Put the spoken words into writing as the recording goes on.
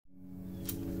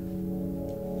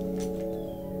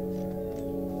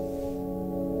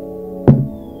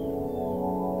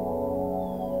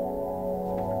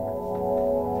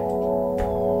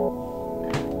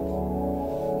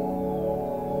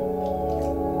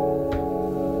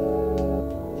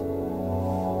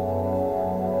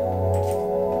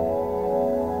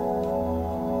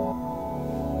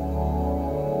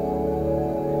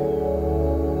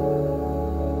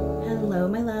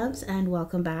loves, and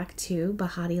welcome back to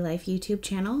BehatiLife YouTube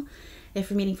channel. If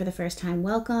you're meeting for the first time,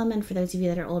 welcome, and for those of you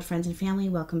that are old friends and family,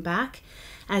 welcome back.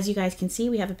 As you guys can see,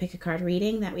 we have a pick a card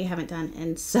reading that we haven't done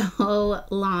in so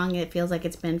long. It feels like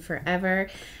it's been forever.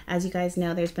 As you guys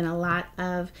know, there's been a lot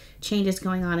of changes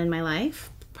going on in my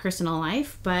life, personal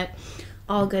life, but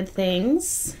all good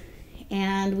things.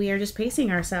 And we are just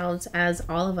pacing ourselves, as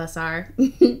all of us are,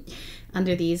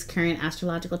 under these current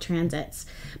astrological transits.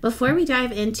 Before we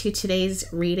dive into today's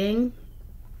reading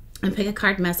and pick a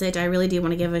card message, I really do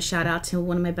want to give a shout out to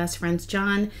one of my best friends,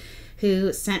 John,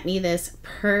 who sent me this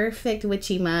perfect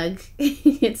witchy mug.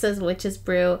 It says Witch's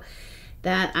Brew,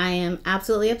 that I am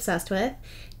absolutely obsessed with.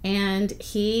 And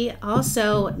he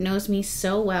also knows me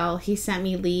so well. He sent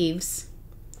me leaves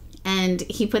and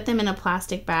he put them in a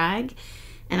plastic bag.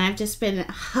 And I've just been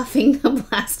huffing the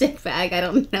plastic bag. I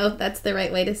don't know if that's the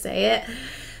right way to say it,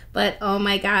 but oh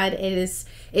my God,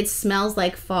 it smells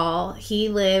like fall. He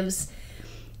lives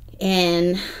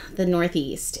in the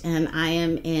Northeast and I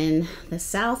am in the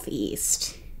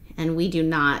Southeast, and we do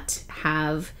not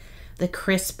have the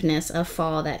crispness of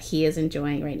fall that he is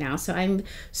enjoying right now. So I'm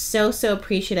so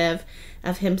appreciative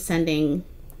of him sending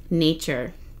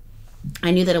nature.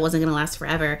 I knew that it wasn't going to last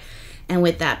forever. And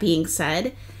with that being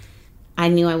said, I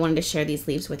knew I wanted to share these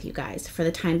leaves with you guys for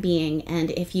the time being.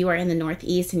 And if you are in the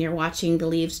Northeast and you're watching the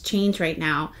leaves change right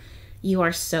now, you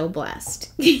are so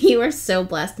blessed. You are so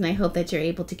blessed, and I hope that you're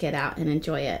able to get out and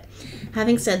enjoy it.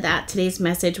 Having said that, today's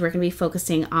message, we're going to be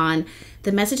focusing on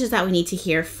the messages that we need to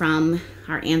hear from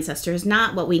our ancestors.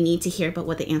 Not what we need to hear, but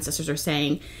what the ancestors are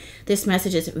saying. This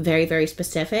message is very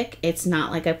specific. It's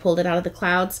not like I pulled it out of the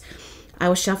clouds. I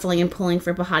was shuffling and pulling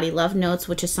for Behati Love Notes,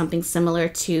 which is something similar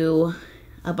to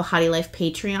a BehatiLife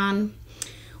Patreon,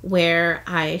 where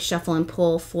I shuffle and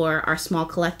pull for our small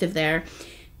collective there.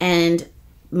 And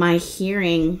my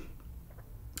hearing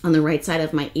on the right side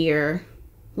of my ear,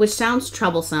 which sounds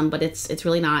troublesome, but it's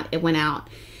really not. It went out.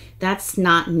 That's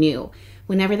not new.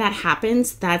 Whenever that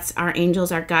happens, that's our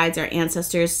angels, our guides, our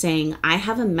ancestors saying, I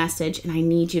have a message and I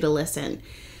need you to listen.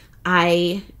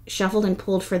 I shuffled and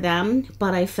pulled for them,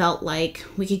 but I felt like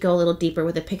we could go a little deeper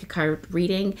with a pick a card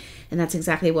reading, and that's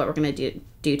exactly what we're going to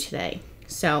do today.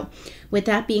 So with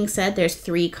that being said, there's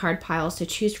 3 card piles to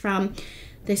choose from.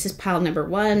 This is pile number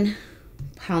 1,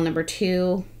 pile number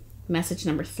 2, message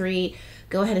number 3.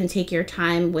 Go ahead and take your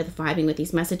time with vibing with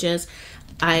these messages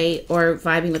or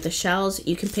vibing with the shells.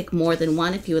 You can pick more than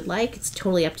one if you would like. It's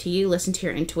totally up to you. Listen to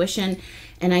your intuition.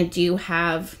 And I do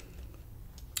have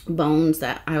bones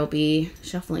that I will be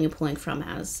shuffling and pulling from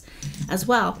as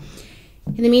well.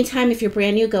 In the meantime, if you're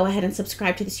brand new, go ahead and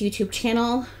subscribe to this YouTube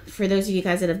channel. For those of you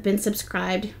guys that have been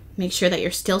subscribed, make sure that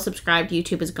you're still subscribed.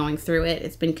 YouTube is going through it.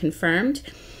 It's been confirmed.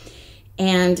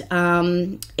 And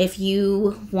if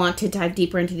you want to dive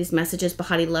deeper into these messages,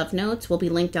 Behati Love Notes will be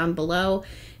linked down below,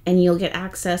 and you'll get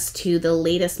access to the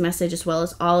latest message as well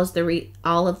as all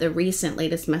of the recent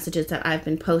latest messages that I've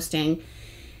been posting.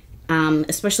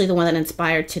 Especially the one that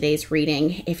inspired today's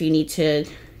reading, if you need to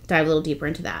dive a little deeper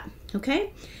into that.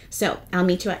 Okay, so I'll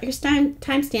meet you at your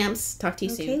timestamps. Talk to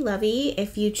you soon. Okay, lovey,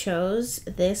 if you chose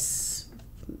this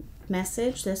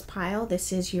message, this pile,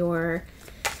 this is your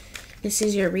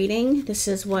reading. This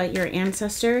is what your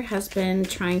ancestor has been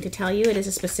trying to tell you. It is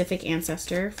a specific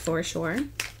ancestor for sure.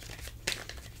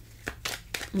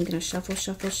 I'm gonna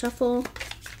shuffle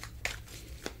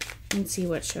and see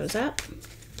what shows up.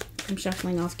 I'm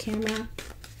shuffling off camera.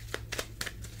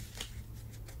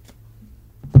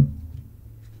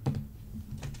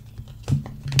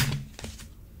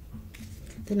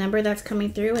 The number that's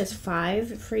coming through is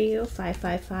 5 for you,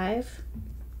 555.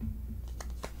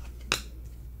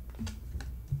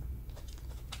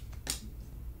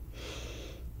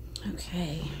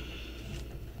 Okay.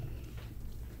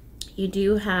 You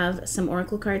do have some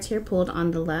oracle cards here pulled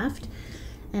on the left,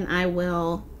 and I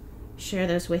will share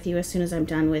those with you as soon as I'm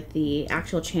done with the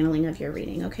actual channeling of your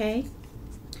reading, okay?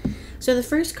 So the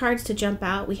first cards to jump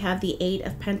out, we have the 8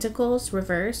 of Pentacles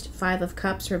reversed, 5 of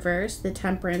Cups reversed, the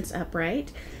Temperance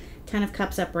upright, 10 of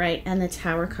Cups upright, and the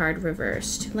Tower card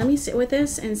reversed. Let me sit with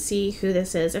this and see who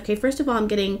this is. Okay, first of all, I'm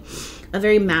getting a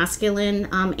very masculine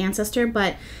ancestor,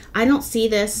 but I don't see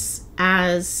this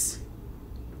as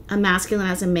a masculine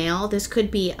as a male. This could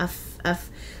be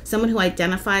someone who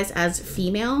identifies as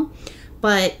female,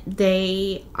 but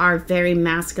they are very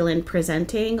masculine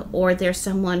presenting, or they're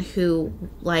someone who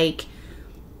like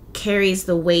carries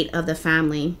the weight of the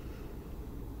family.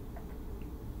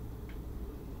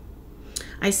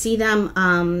 I see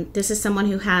them, this is someone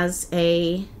who has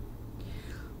the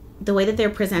way that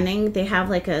they're presenting, they have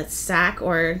like a sack,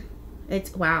 or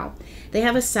It's wow. They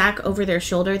have a sack over their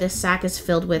shoulder. This sack is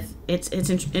filled with it's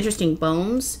interesting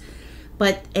bones,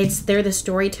 but they're the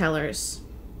storytellers.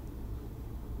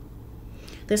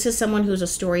 This is someone who's a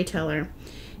storyteller.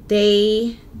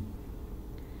 They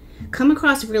come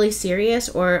across really serious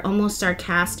or almost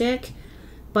sarcastic,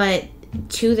 but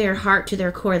to their heart, to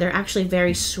their core, they're actually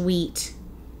very sweet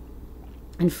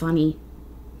and funny.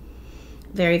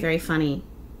 Very, very funny.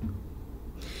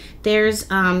 There's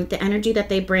the energy that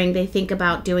they bring. They think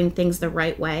about doing things the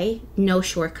right way. No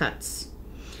shortcuts.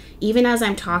 Even as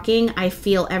I'm talking, I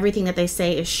feel everything that they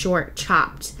say is short,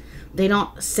 chopped. They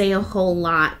don't say a whole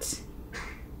lot.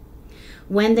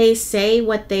 When they say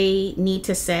what they need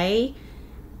to say,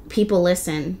 people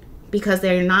listen, because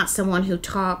they're not someone who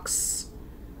talks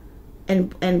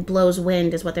and blows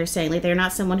wind, is what they're saying. Like, they're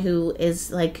not someone who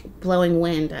is like blowing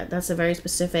wind. That's a very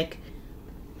specific.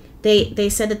 They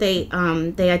said that they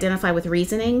identify with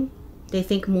reasoning. They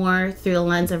think more through the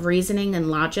lens of reasoning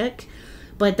and logic,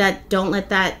 but that don't let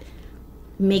that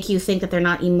make you think that they're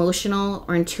not emotional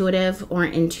or intuitive or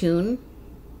in tune.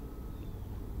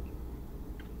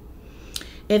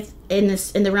 If in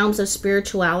the realms of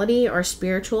spirituality or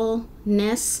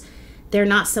spiritualness, they're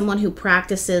not someone who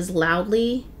practices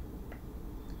loudly,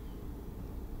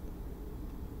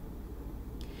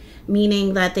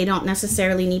 meaning that they don't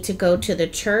necessarily need to go to the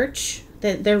church.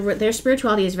 Their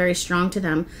spirituality is very strong to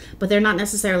them, but they're not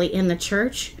necessarily in the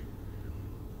church.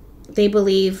 They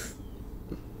believe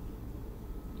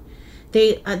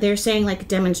they're saying like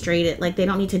demonstrate it, like they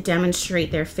don't need to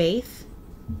demonstrate their faith.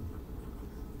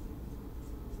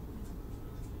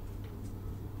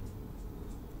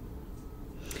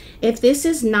 If this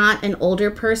is not an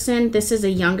older person, this is a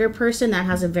younger person that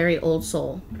has a very old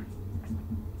soul.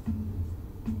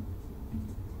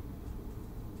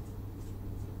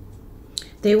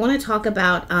 They want to talk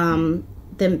about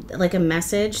like a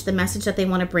message, the message that they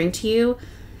want to bring to you.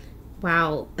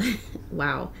 Wow.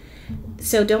 Wow.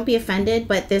 So don't be offended,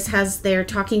 but they're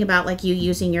talking about like you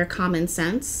using your common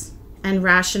sense and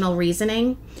rational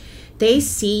reasoning. They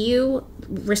see you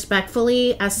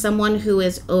respectfully as someone who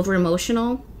is over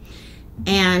emotional,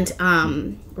 and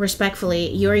respectfully,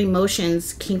 your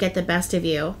emotions can get the best of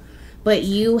you, but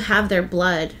you have their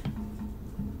blood.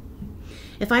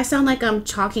 If I sound like I'm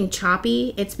talking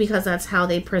choppy, it's because that's how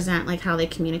they present, like how they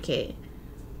communicate.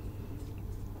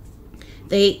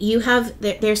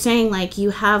 They're saying like you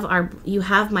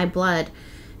have my blood,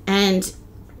 and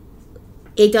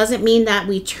it doesn't mean that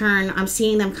I'm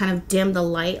seeing them kind of dim the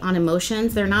light on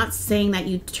emotions. They're not saying that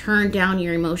you turn down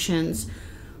your emotions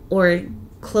or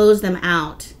close them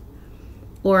out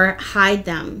or hide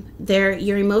them.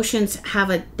 Your emotions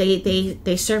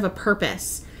they serve a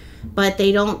purpose, but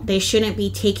they shouldn't be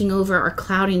taking over or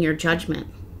clouding your judgment.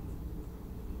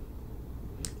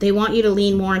 They want you to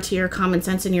lean more into your common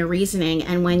sense and your reasoning,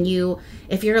 and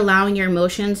if you're allowing your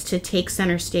emotions to take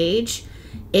center stage,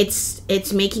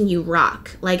 it's making you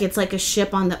rock. Like it's like a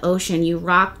ship on the ocean. You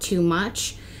rock too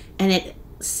much and it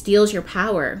steals your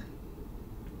power.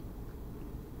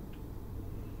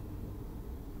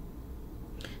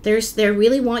 They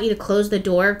really want you to close the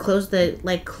door, close the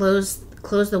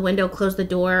window, close the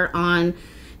door on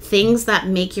things that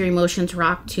make your emotions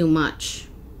rock too much.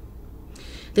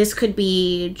 This could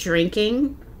be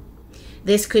drinking.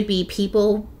 This could be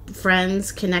people,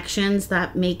 friends, connections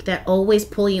that always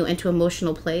pull you into an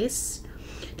emotional place.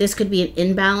 This could be an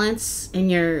imbalance in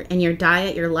your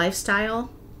diet, your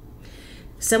lifestyle.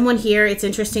 Someone here, it's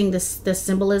interesting, the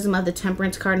symbolism of the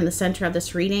Temperance card in the center of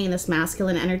this reading, this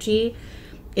masculine energy,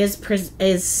 is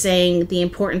saying the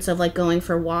importance of like going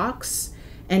for walks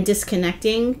and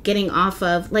disconnecting, getting off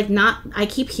of like I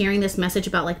keep hearing this message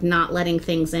about like not letting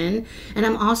things in, and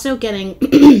I'm also getting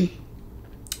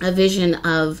a vision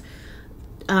of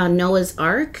Noah's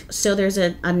Ark. So there's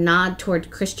a nod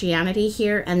toward Christianity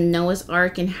here and Noah's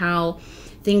Ark and how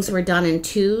things were done in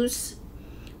twos.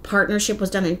 Partnership was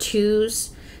done in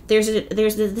twos. There's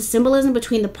the symbolism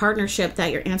between the partnership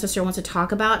that your ancestor wants to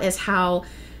talk about is how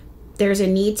there's a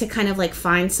need to kind of like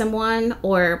find someone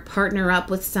or partner up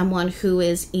with someone who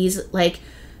is equally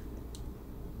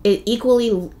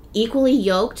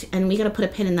yoked, and we got to put a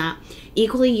pin in that,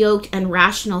 equally yoked and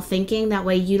rational thinking. That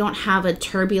way you don't have a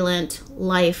turbulent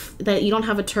life, that you don't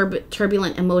have a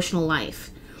turbulent emotional life.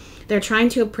 They're trying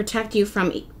to protect you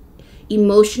from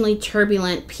emotionally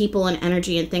turbulent people and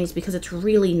energy and things, because it's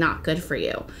really not good for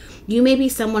you. You may be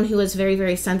someone who is very,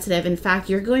 very sensitive. In fact,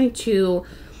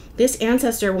 this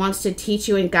ancestor wants to teach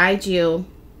you and guide you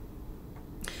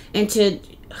into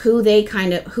who they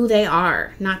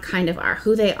are,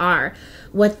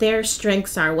 what their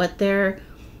strengths are,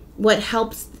 what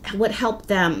helps helped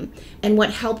them, and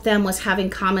what helped them was having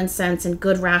common sense and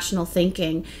good rational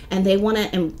thinking, and they want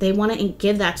to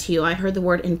give that to you. I heard the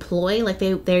word employ, like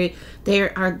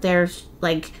they're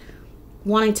like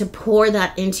wanting to pour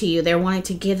that into you. They're wanting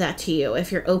to give that to you.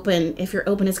 If you're open, it's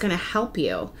going to help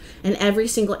you in every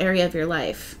single area of your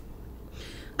life.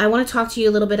 I want to talk to you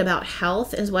a little bit about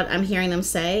health, is what I'm hearing them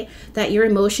say, that your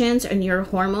emotions and your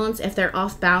hormones, if they're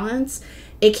off balance,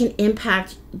 it can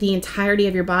impact the entirety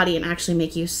of your body and actually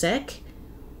make you sick.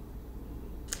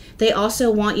 They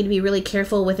also want you to be really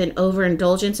careful with an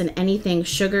overindulgence in anything,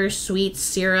 sugars, sweets,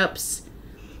 syrups,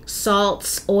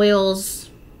 salts, oils,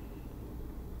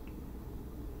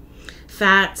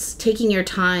 fats, taking your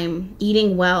time,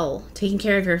 eating well, taking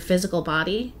care of your physical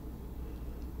body.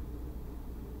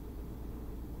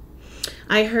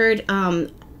 I heard,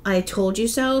 I told you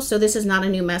so. So this is not a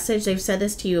new message. They've said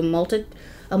this to you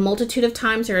a multitude of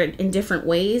times or in different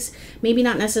ways. Maybe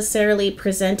not necessarily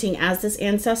presenting as this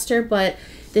ancestor, but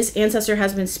this ancestor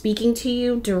has been speaking to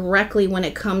you directly when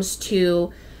it comes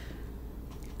to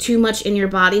too much in your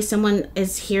body. Someone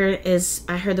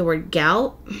I heard the word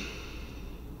gout.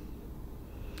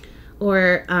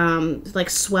 Or like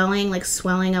swelling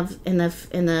of in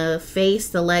the face,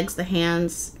 the legs, the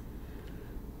hands.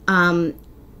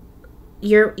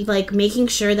 You're like making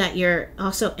sure that you're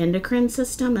also endocrine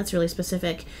system. That's really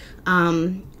specific.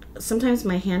 Sometimes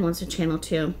my hand wants to channel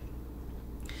too.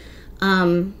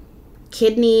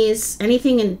 Kidneys,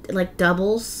 anything in like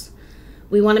doubles.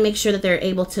 We want to make sure that they're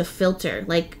able to filter,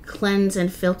 like cleanse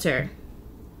and filter.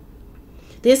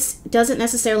 This doesn't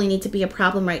necessarily need to be a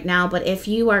problem right now, but if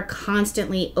you are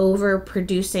constantly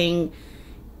overproducing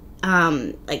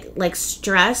like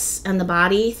stress and the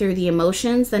body through the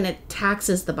emotions, then it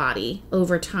taxes the body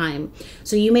over time.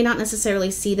 So you may not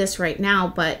necessarily see this right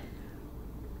now, but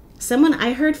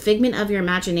I heard figment of your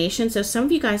imagination. So some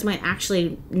of you guys might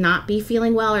actually not be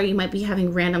feeling well, or you might be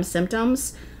having random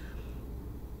symptoms.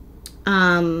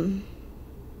 And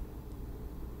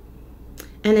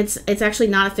it's actually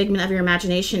not a figment of your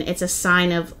imagination. It's a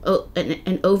sign of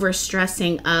an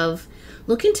overstressing of,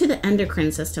 look into the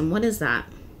endocrine system. What is that?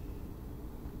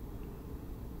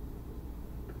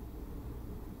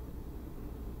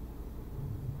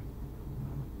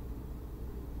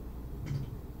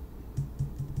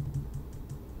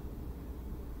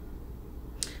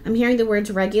 I'm hearing the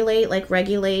words regulate, like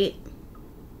regulate.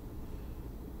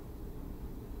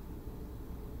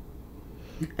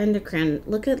 Endocrine.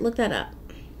 Look that up.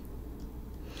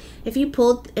 If you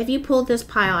pulled this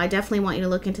pile, I definitely want you to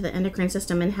look into the endocrine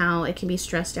system and how it can be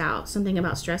stressed out. Something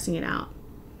about stressing it out.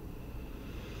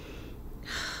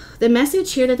 The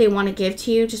message here that they want to give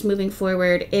to you, just moving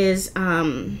forward, is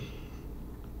common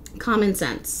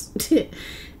sense.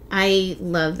 I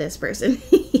love this person.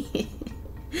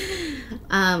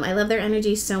 I love their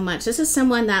energy so much. This is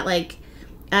someone that, like,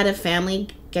 at a family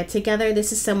get together,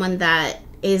 this is someone that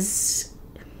is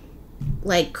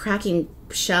like cracking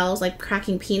shells, like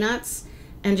cracking peanuts,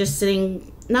 and just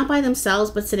sitting, not by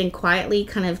themselves, but sitting quietly,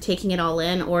 kind of taking it all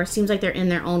in, or seems like they're in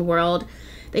their own world.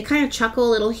 They kind of chuckle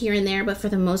a little here and there, but for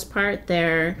the most part,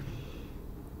 they're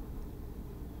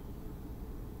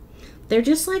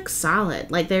just like solid.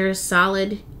 Like they're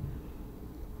solid.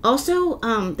 Also,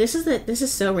 this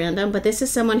is so random, but this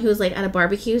is someone who's like at a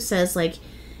barbecue says like,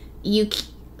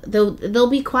 they'll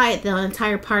be quiet the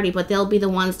entire party, but they'll be the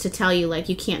ones to tell you like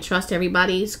you can't trust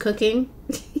everybody's cooking.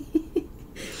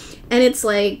 And it's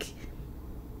like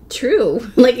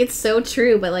true. Like it's so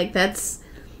true, but like that's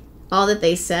all that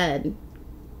they said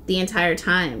the entire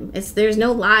time. There's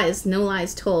no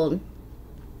lies told.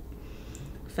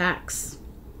 Facts.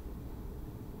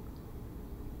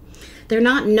 They're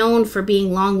not known for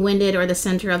being long-winded or the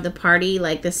center of the party,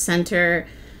 like the center,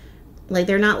 like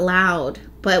they're not loud,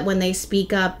 but when they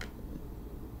speak up,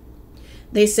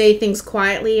 they say things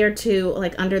quietly or to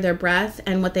like under their breath,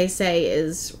 and what they say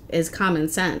is common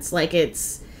sense. Like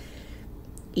it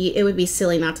would be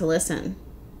silly not to listen.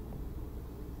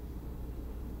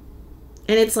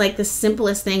 And it's like the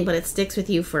simplest thing, but it sticks with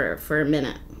you for a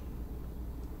minute.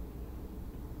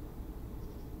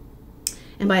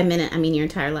 And by a minute, I mean your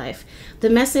entire life. The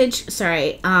message,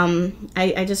 sorry,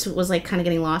 I just was like kind of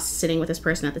getting lost sitting with this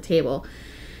person at the table,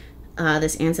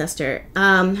 this ancestor.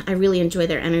 I really enjoy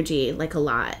their energy like a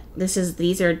lot. This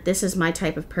is my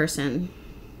type of person.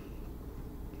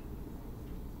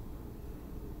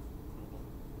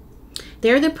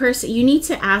 They're the person, you need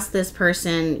to ask this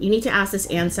person, you need to ask this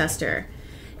ancestor.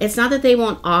 It's not that they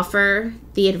won't offer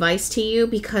the advice to you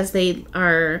because they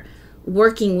are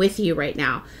working with you right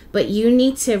now, but you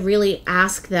need to really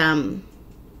ask them.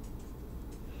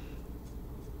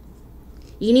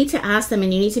 You need to ask them,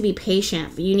 and you need to be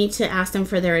patient. You need to ask them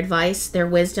for their advice, their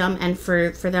wisdom, and for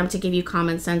them to give you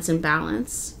common sense and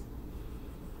balance.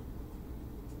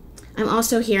 I'm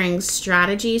also hearing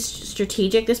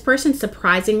strategic. This person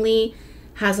surprisingly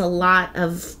has a lot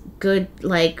of good,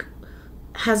 like,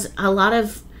 has a lot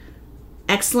of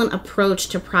excellent approach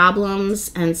to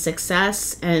problems and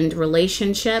success and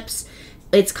relationships.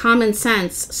 It's common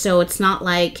sense, so it's not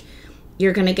like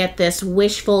you're going to get this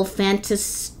wishful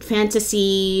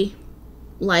fantasy,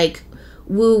 like,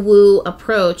 woo-woo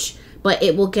approach, but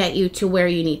it will get you to where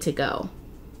you need to go.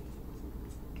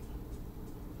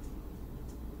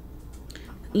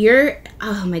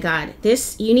 Oh my God,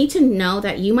 you need to know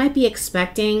that you might be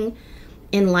expecting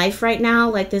in life right now,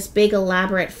 like this big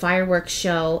elaborate fireworks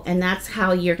show, and that's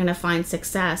how you're going to find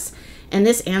success. And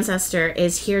this ancestor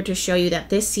is here to show you that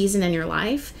this season in your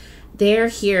life, they're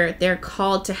here. They're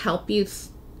called to help you.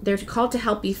 They're called to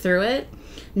help you through it.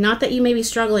 Not that you may be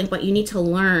struggling, but you need to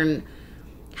learn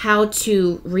how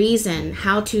to reason,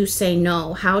 how to say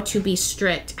no, how to be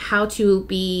strict, how to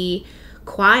be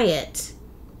quiet.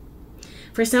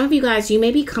 For some of you guys, you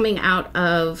may be coming out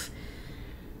of,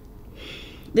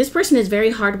 this person is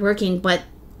very hardworking, but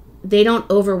they don't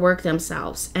overwork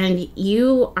themselves. And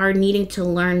you are needing to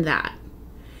learn that.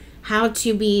 How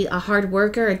to be a hard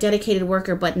worker, a dedicated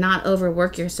worker, but not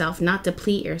overwork yourself, not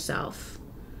deplete yourself.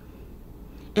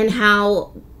 And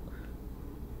how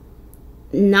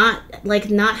not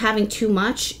having too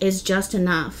much is just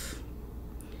enough.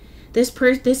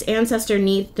 This ancestor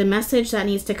needs, the message that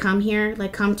needs to come here,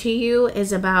 like come to you,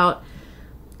 is about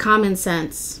common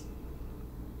sense.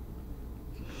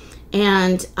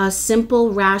 And a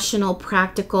simple, rational,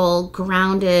 practical,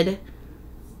 grounded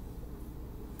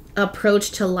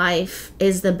approach to life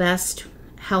is the best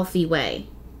healthy way.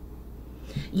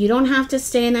 You don't have to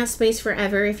stay in that space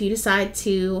forever. If you decide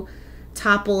to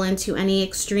topple into any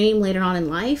extreme later on in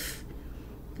life,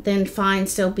 then fine,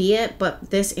 so be it. But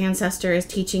this ancestor is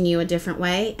teaching you a different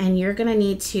way, and you're going to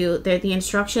need to, the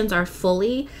instructions are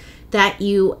fully that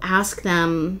you ask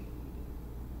them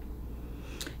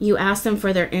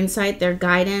for their insight, their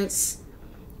guidance,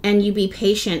 and you be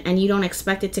patient, and you don't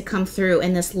expect it to come through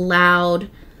in this loud,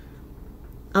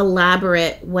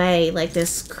 elaborate way, like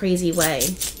this crazy way.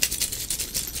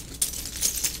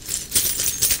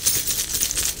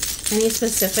 Any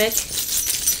specific?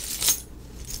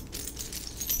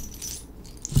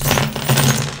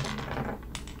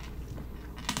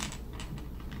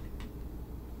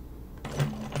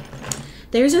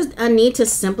 There's a need to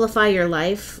simplify your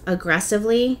life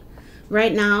aggressively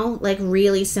right now, like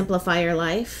really simplify your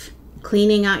life,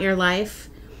 cleaning out your life,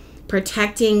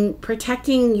 protecting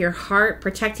your heart,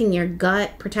 protecting your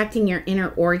gut, protecting your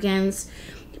inner organs,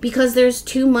 because there's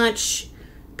too much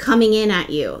coming in at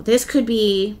you. This could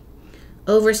be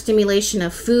overstimulation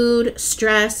of food,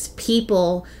 stress,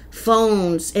 people,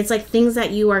 phones. It's like things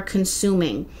that you are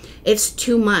consuming. It's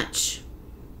too much.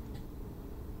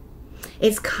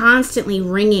 It's constantly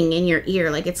ringing in your ear.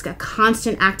 Like it's a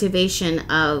constant activation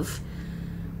of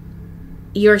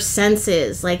your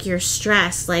senses, like you're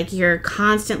stressed, like you're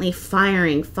constantly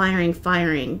firing.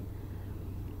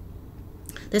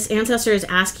 This ancestor is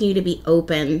asking you to be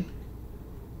open.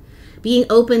 Being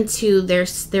open to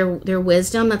their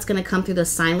wisdom that's going to come through the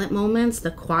silent moments,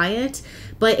 the quiet,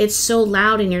 but it's so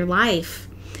loud in your life.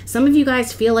 Some of you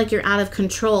guys feel like you're out of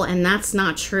control, and that's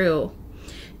not true.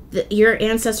 Your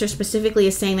ancestor specifically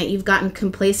is saying that you've gotten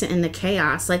complacent in the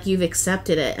chaos, like you've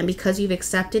accepted it. And because you've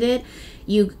accepted it,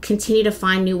 you continue to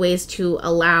find new ways to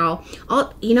allow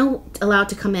it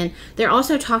to come in. They're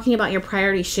also talking about your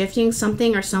priority shifting,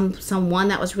 something or someone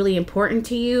that was really important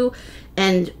to you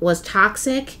and was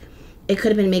toxic. It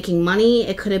could have been making money.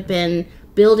 It could have been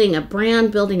building a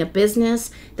brand, building a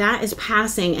business. That is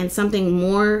passing, and something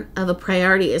more of a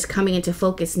priority is coming into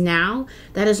focus now.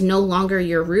 That is no longer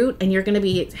your root, and you're going to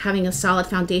be having a solid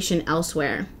foundation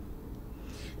elsewhere.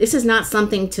 This is not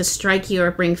something to strike you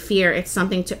or bring fear. It's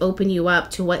something to open you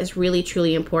up to what is really,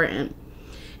 truly important.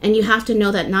 And you have to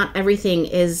know that not everything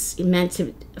is meant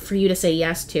for you to say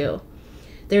yes to.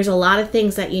 There's a lot of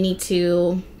things that you need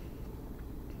to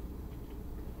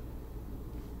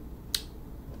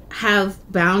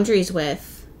have boundaries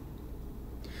with.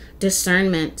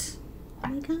 Discernment. Oh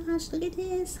my gosh, look at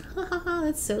this.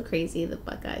 That's so crazy, the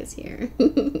Buckeyes here.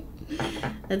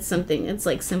 That's something, it's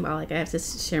like symbolic. I have to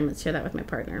share that with my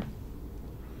partner.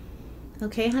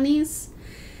 Okay, honeys.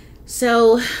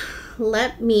 So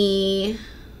let me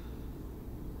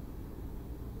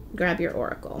grab your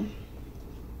oracle.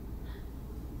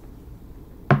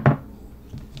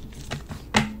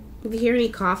 If you hear any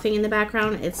coughing in the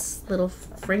background, it's little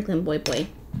Franklin boy.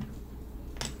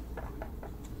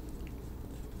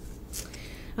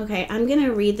 Okay, I'm going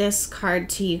to read this card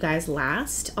to you guys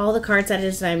last. All the cards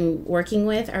that I'm working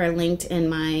with are linked in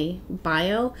my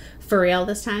bio, for real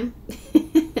this time.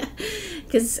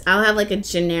 Because I'll have like a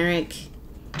generic,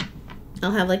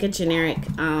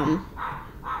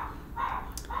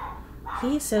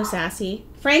 he's so sassy.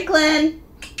 Franklin!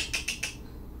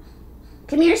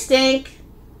 Come here, Stink!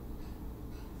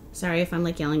 Sorry if I'm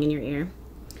like yelling in your ear.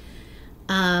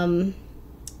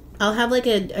 I'll have like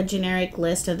a generic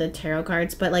list of the tarot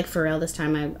cards, but like for real this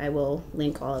time I will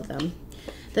link all of them.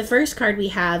 The first card we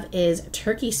have is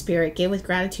Turkey Spirit, Give with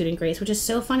Gratitude and Grace, which is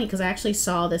so funny because I actually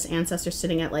saw this ancestor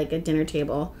sitting at like a dinner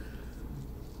table.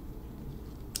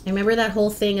 I remember that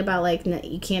whole thing about like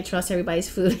you can't trust everybody's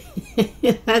food.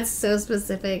 That's so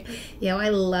specific. Yo, I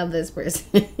love this person.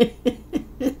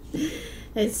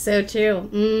 It's so true.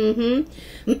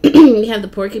 We have the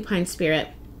Porcupine Spirit,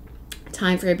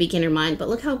 Time for a Beginner Mind. But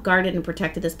look how guarded and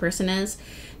protected this person is.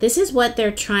 This is what they're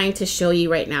trying to show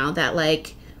you right now, that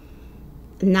like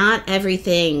not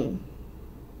everything.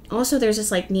 Also, there's this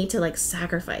like need to like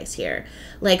sacrifice here.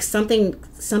 Like something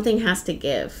has to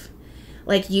give.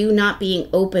 Like you not being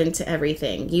open to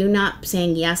everything. You not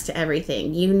saying yes to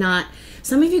everything.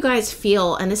 Some of you guys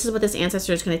feel, and this is what this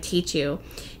ancestor is going to teach you,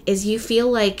 is you feel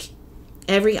like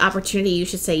every opportunity you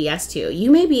should say yes to.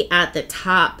 You may be at the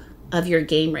top of your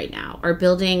game right now, or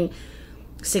building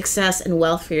success and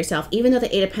wealth for yourself, even though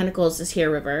the Eight of Pentacles is here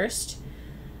reversed.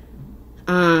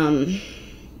 You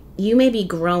may be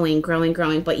growing,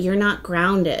 but you're not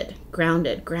grounded.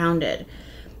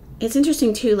 It's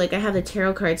interesting too, like I have the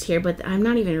tarot cards here, but I'm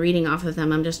not even reading off of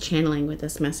them. I'm just channeling with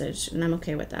this message, and I'm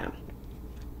okay with that.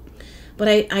 But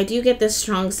I do get this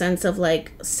strong sense of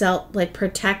like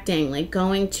protecting, like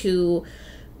going to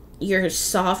your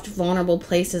soft, vulnerable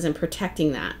places and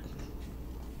protecting that.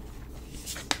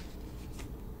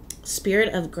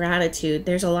 Spirit of Gratitude.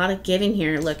 There's a lot of giving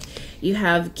here. Look, you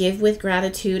have Give with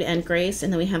Gratitude and Grace,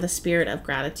 and then we have the Spirit of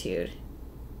Gratitude.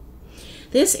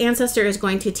 This ancestor is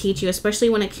going to teach you, especially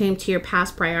when it came to your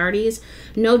past priorities,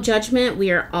 no judgment.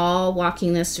 We are all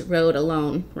walking this road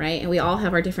alone, right? And we all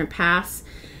have our different paths.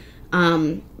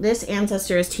 This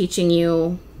ancestor is teaching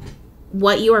you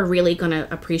what you are really going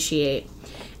to appreciate.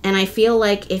 And I feel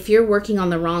like if you're working on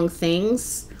the wrong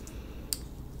things,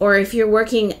 or if you're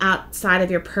working outside of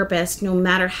your purpose, no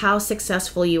matter how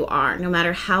successful you are, no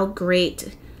matter how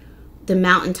great the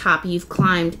mountaintop you've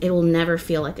climbed, it will never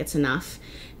feel like it's enough.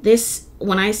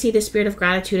 When I see the Spirit of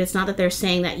Gratitude, it's not that they're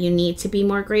saying that you need to be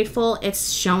more grateful.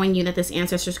 It's showing you that this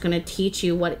ancestor is going to teach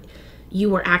you what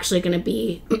you are actually going to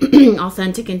be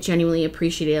authentic and genuinely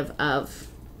appreciative of.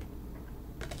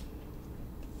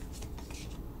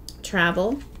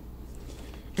 Travel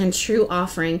and True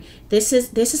Offering. This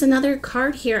is another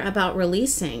card here about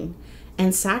releasing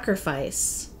and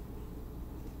sacrifice.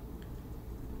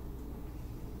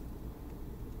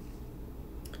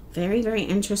 Very, very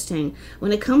interesting.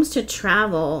 When it comes to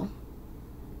travel,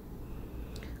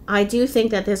 I do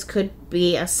think that this could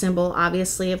be a symbol,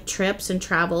 obviously, of trips and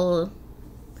travel,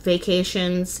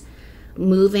 vacations,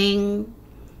 moving.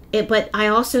 But I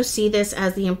also see this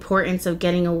as the importance of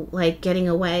getting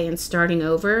away and starting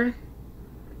over,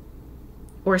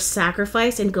 or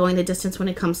sacrifice and going the distance when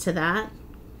it comes to that.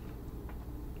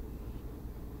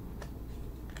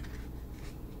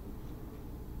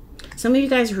 Some of you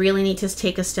guys really need to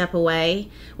take a step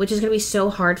away, which is going to be so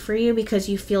hard for you because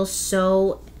you feel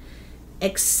so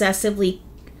excessively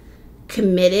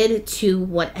committed to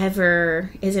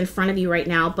whatever is in front of you right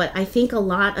now. But I think a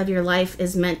lot of your life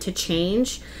is meant to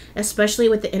change, especially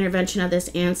with the intervention of this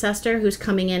ancestor who's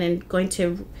coming in and going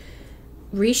to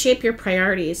reshape your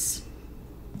priorities.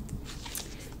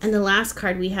 And the last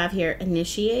card we have here,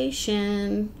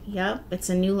 Initiation. Yep, it's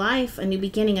a new life, a new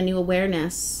beginning, a new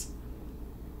awareness.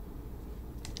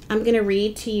 I'm going to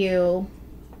read to you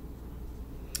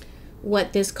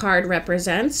what this card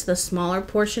represents, the smaller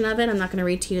portion of it. I'm not going to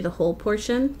read to you the whole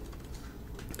portion.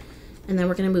 And then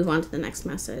we're going to move on to the next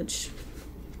message.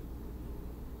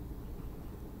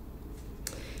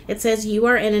 It says, you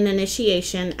are in an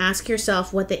initiation. Ask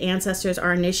yourself what the ancestors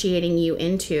are initiating you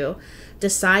into.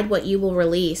 Decide what you will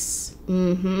release.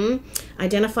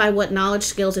 Identify what knowledge,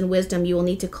 skills, and wisdom you will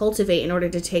need to cultivate in order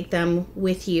to take them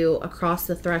with you across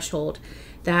the threshold.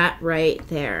 That right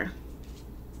there.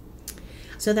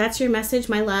 So that's your message,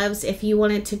 my loves. If you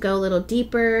wanted to go a little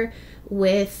deeper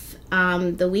with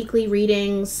the weekly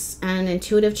readings and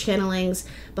intuitive channelings,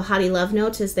 Behati Love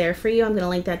Notes is there for you. I'm going to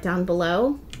link that down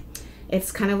below.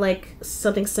 It's kind of like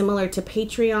something similar to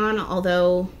Patreon,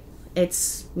 although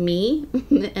it's me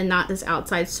and not this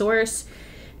outside source.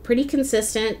 Pretty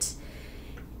consistent.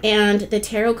 And the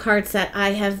tarot cards that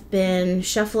I have been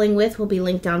shuffling with will be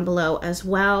linked down below as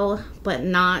well, but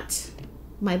not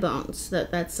my bones.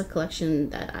 That's a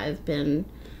collection that I've been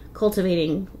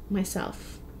cultivating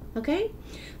myself. Okay?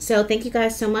 So thank you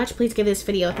guys so much. Please give this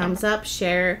video a thumbs up,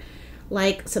 share,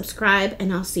 like, subscribe,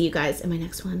 and I'll see you guys in my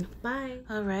next one. Bye.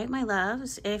 All right, my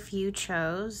loves, if you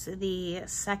chose the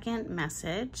second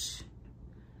message,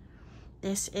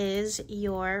 this is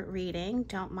your reading.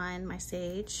 Don't mind my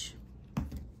sage.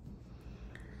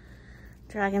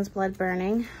 Dragon's blood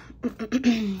burning.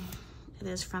 It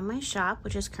is from my shop,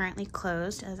 which is currently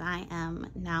closed as I am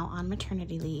now on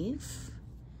maternity leave.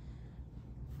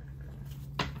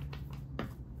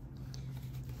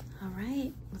 All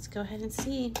right, let's go ahead and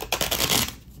see.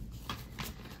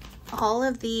 All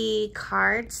of the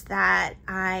cards that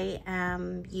I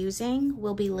am using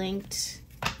will be linked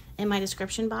in my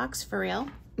description box, for real.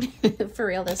 For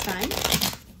real this time.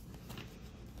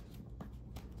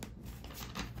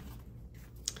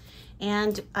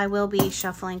 And I will be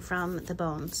shuffling from the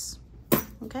bones.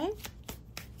 Okay?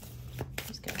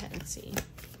 Let's go ahead and see.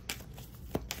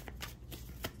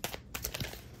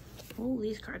 Oh,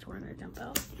 these cards weren't gonna jump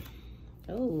out.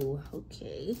 Oh,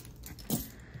 okay.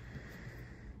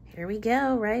 Here we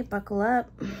go, right? Buckle up.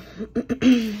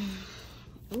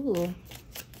 Ooh.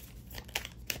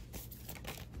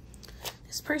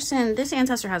 This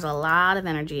ancestor has a lot of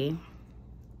energy.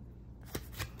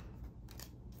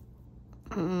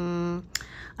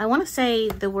 I want to say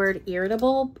the word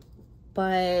irritable,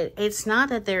 but it's not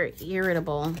that they're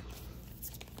irritable.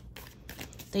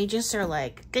 They just are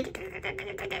like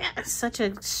such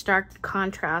a stark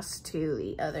contrast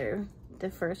to the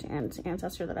first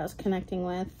ancestor that I was connecting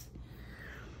with.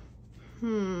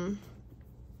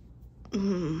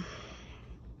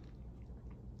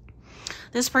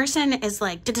 This person is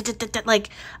like,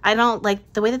 I don't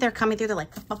like the way that they're coming through. They're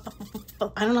like,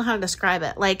 I don't know how to describe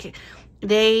it. Like,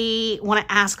 they want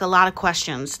to ask a lot of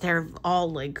questions. They're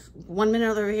all like 1 minute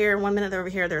over here, 1 minute over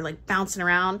here. They're like bouncing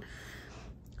around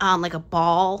like a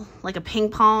ball, like a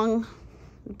ping pong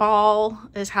ball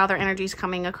is how their energy is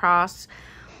coming across.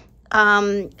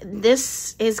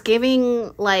 This is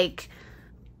giving like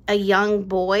a young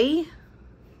boy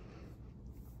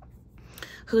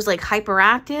who's like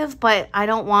hyperactive, but I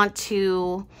don't want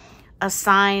to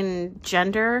assign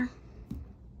gender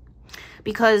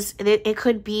because it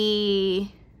could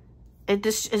be,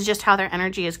 this is just how their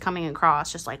energy is coming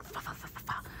across, just like,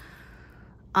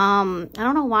 I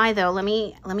don't know why though. Let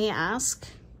me ask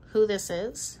who this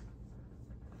is.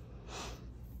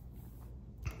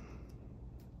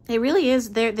 It really is,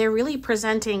 they're really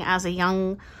presenting as a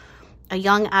young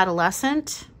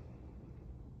adolescent.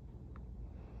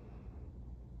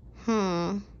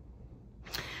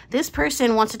 This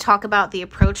person wants to talk about the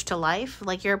approach to life,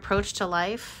 like your approach to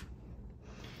life,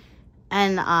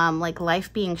 and like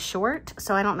life being short.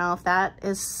 So I don't know if that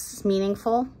is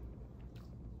meaningful.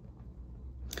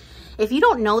 If you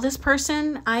don't know this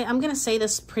person, I'm going to say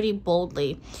this pretty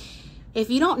boldly. If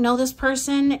you don't know this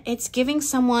person, it's giving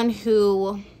someone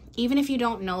who, even if you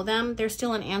don't know them, they're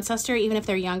still an ancestor, even if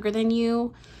they're younger than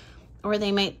you, or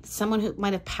someone who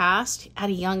might have passed at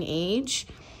a young age.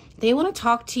 They want to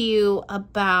talk to you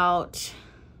about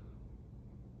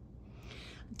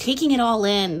taking it all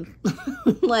in.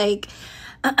 like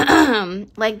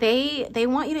they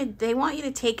want you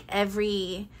to take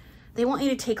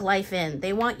life in.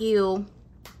 They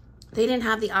didn't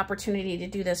have the opportunity to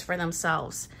do this for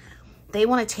themselves. They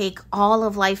want to take all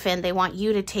of life in. They want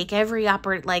you to take every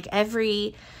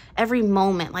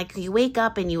moment. Like you wake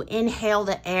up and you inhale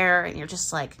the air and you're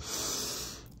just like,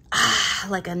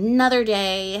 like another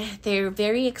day. They're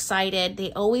very excited.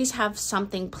 They always have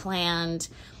something planned.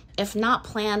 If not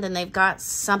planned, then they've got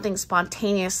something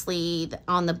spontaneously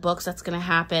on the books that's going to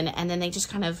happen. And then they just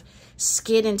kind of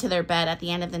skid into their bed at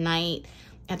the end of the night,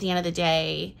 at the end of the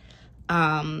day.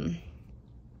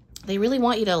 They really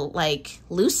want you to like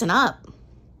loosen up.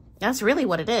 That's really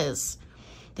what it is.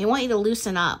 They want you to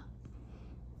loosen up.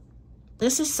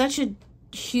 This is such a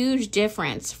huge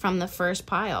difference from the first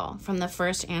pile, from the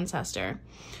first ancestor,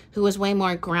 who was way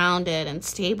more grounded and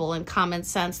stable and common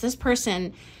sense. This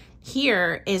person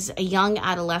here is a young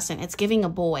adolescent. It's giving a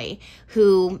boy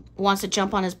who wants to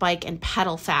jump on his bike and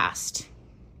pedal fast.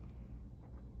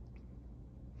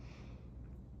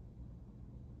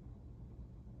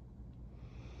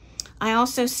 I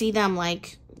also see them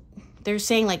like, they're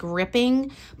saying like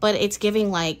ripping, but it's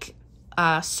giving like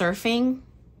surfing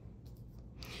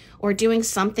or doing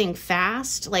something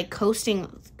fast, like coasting.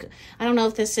 I don't know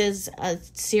if this is a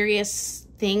serious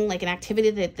thing, like an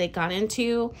activity that they got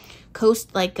into.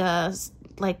 Surfing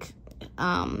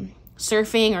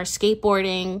surfing or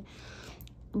skateboarding,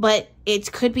 but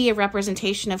it could be a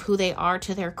representation of who they are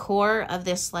to their core, of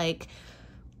this like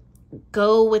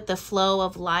go with the flow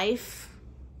of life,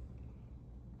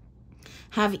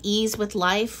 have ease with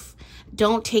life,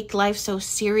 don't take life so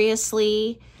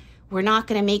seriously, we're not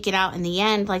going to make it out in the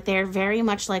end. Like, they're very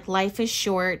much like, life is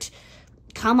short,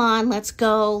 come on, let's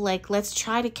go, like, let's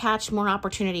try to catch more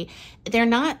opportunity. They're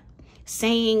not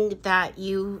saying that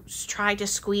you try to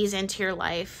squeeze into your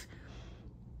life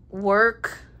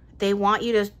work. They want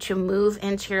you to move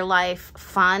into your life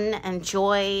fun and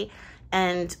joy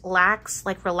and relax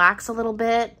a little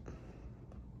bit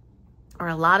or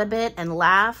a lot of it, and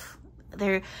laugh.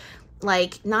 They're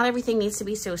like, not everything needs to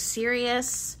be so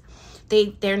serious.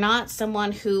 They're not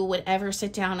someone who would ever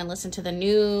sit down and listen to the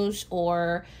news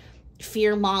or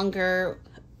fearmonger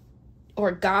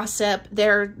or gossip.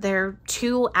 They're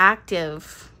too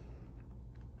active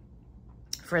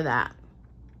for that.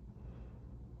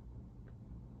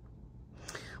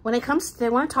 When it comes to, they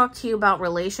want to talk to you about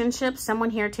relationships.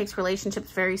 Someone here takes relationships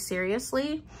very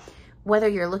seriously. Whether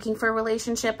you're looking for a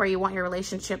relationship or you want your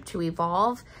relationship to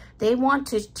evolve, they want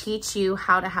to teach you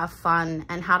how to have fun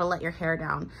and how to let your hair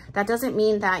down. That doesn't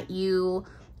mean that you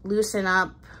loosen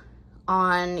up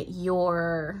on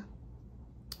your,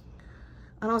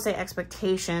 I don't want to say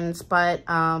expectations, but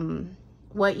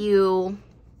what you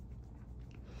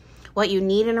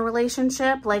need in a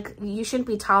relationship. Like, you shouldn't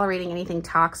be tolerating anything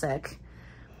toxic.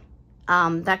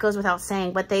 That goes without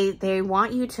saying, but they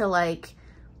want you to like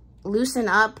loosen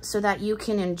up so that you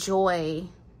can enjoy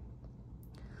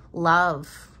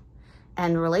love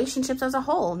and relationships as a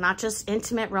whole, not just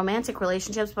intimate romantic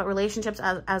relationships, but relationships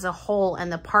as a whole,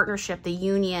 and the partnership, the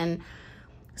union.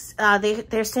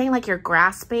 They're saying like you're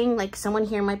grasping, like someone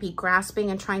here might be grasping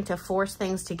and trying to force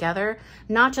things together,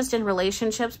 not just in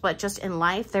relationships, but just in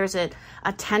life. There's a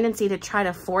tendency to try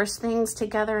to force things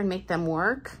together and make them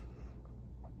work.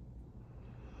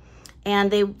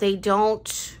 And they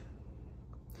don't,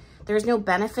 there's no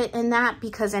benefit in that,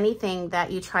 because anything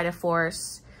that you try to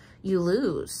force, you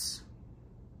lose.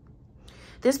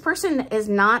 This person is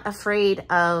not afraid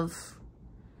of,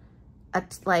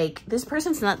 this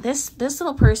person's not, this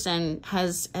little person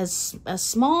has, as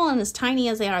small and as tiny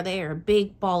as they are a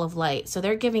big ball of light. So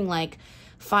they're giving like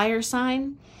fire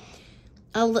sign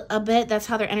a bit. That's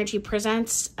how their energy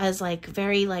presents, as like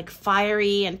very like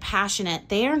fiery and passionate.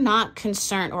 They are not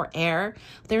concerned, or air,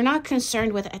 they're not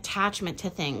concerned with attachment to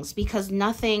things, because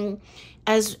nothing,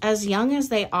 as young as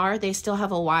they are, they still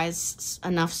have a wise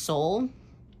enough soul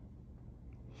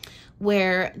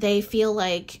where they feel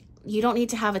like you don't need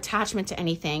to have attachment to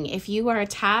anything. If you are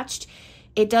attached,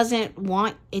 it doesn't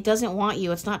want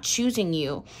you. It's not choosing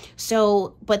you.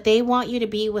 So, but they want you to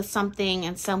be with something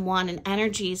and someone and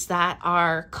energies that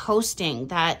are coasting,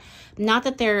 that not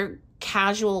that they're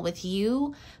casual with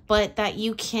you, but that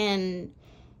you can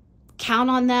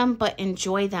count on them, but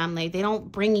enjoy them. They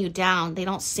don't bring you down. They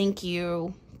don't sink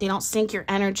you. They don't sink your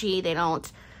energy.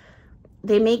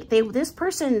 This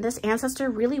person, this ancestor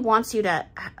really wants you to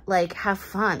like have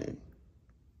fun.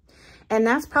 And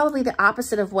that's probably the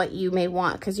opposite of what you may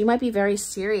want, because you might be very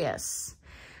serious.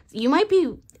 You might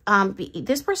be,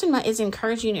 this person is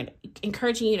encouraging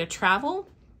you to travel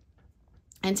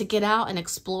and to get out and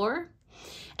explore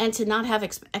and to not have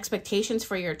expectations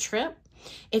for your trip.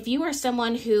 If you are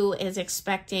someone who is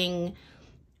expecting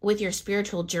with your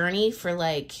spiritual journey for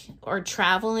like, or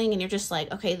traveling, and you're just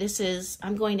like, okay,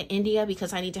 I'm going to India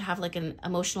because I need to have like an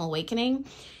emotional awakening,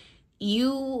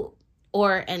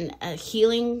 or a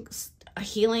healing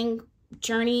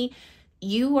journey,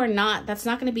 that's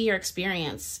not going to be your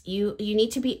experience. You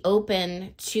need to be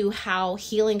open to how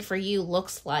healing for you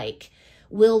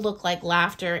will look like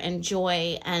laughter and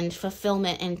joy and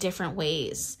fulfillment in different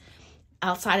ways.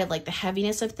 Outside of like the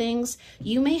heaviness of things,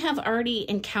 you may have already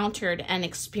encountered and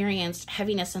experienced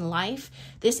heaviness in life.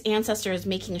 This ancestor is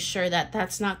making sure that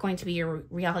that's not going to be your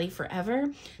reality forever.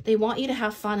 They want you to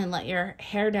have fun and let your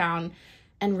hair down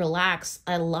and relax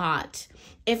a lot.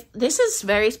 If this is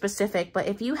very specific, but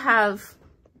if you have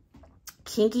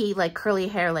kinky, like curly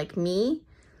hair like me,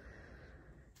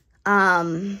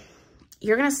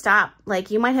 you're going to stop.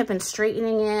 Like, you might have been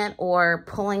straightening it or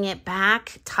pulling it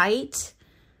back tight.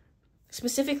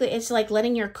 Specifically, it's like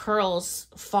letting your curls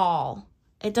fall.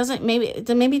 It doesn't, maybe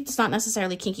it's not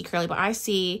necessarily kinky curly, but I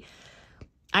see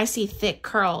thick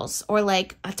curls, or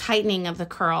like a tightening of the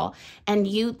curl. And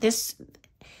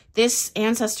this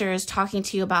ancestor is talking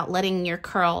to you about letting your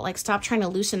curl, like, stop trying to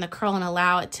loosen the curl and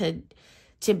allow it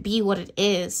to be what it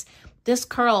is. This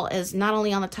curl is not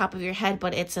only on the top of your head,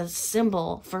 but it's a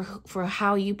symbol for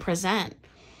how you present,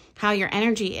 how your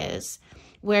energy is,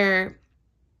 where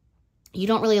you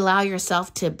don't really allow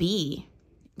yourself to be.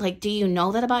 Like, do you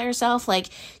know that about yourself? Like,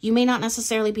 you may not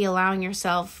necessarily be allowing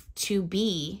yourself to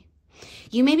be.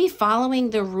 You may be following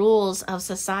the rules of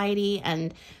society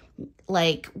and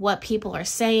like what people are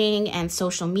saying and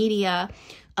social media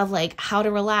of like how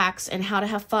to relax and how to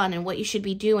have fun and what you should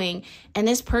be doing. And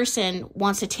this person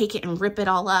wants to take it and rip it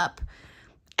all up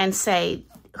and say,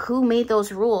 who made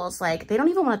those rules? Like, they don't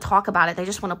even want to talk about it. They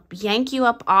just want to yank you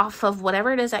up off of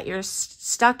whatever it is that you're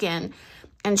stuck in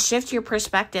and shift your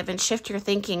perspective and shift your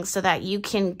thinking so that you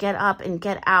can get up and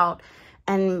get out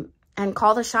and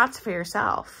call the shots for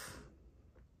yourself.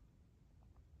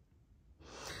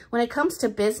 When it comes to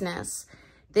business,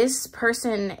 this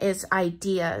person is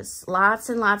ideas, lots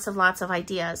and lots of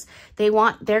ideas. They're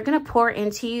going to pour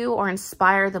into you or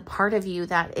inspire the part of you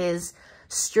that is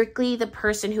strictly the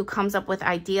person who comes up with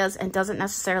ideas and doesn't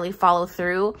necessarily follow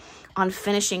through on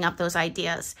finishing up those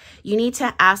ideas. You need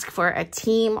to ask for a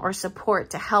team or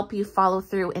support to help you follow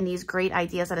through in these great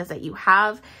ideas that you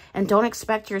have, and don't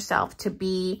expect yourself to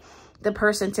be the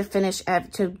person to finish,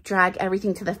 to drag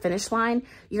everything to the finish line.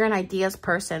 You're an ideas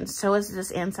person. So is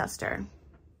this ancestor.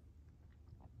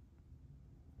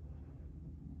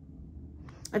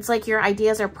 It's like your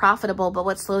ideas are profitable, but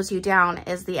what slows you down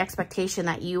is the expectation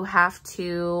that you have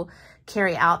to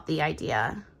carry out the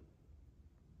idea.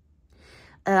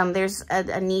 There's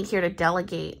a need here to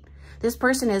delegate. This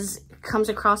person comes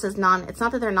across as it's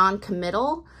not that they're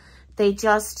non-committal. They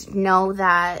just know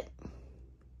that,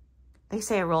 they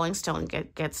say a rolling stone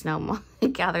gathers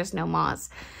no moss.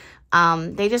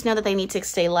 They just know that they need to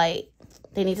stay light.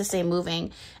 They need to stay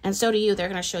moving. And so do you. They're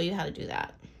going to show you how to do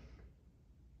that.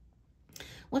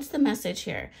 What's the message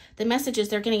here? The message is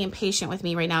they're getting impatient with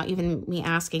me right now, even me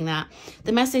asking that.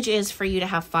 The message is for you to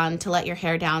have fun, to let your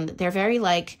hair down. They're very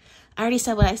like, I already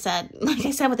said what I said. Like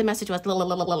I said what the message was.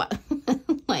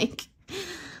 Like,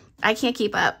 I can't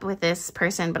keep up with this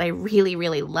person, but I really,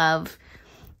 really love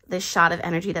this shot of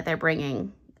energy that they're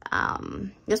bringing.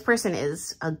 This person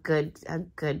is a good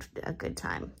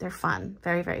time. They're fun.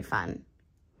 Very, very fun.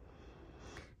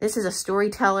 This is a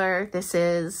storyteller. This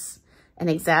is an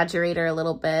exaggerator a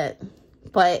little bit,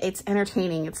 but it's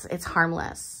entertaining. It's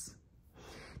harmless.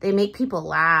 They make people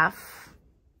laugh.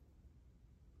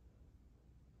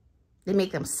 They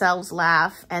make themselves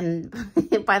laugh. And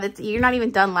you're not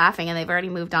even done laughing and they've already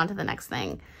moved on to the next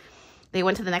thing. They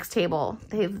went to the next table.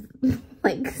 They've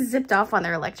like zipped off on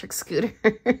their electric scooter,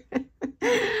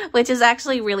 which is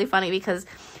actually really funny because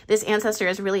this ancestor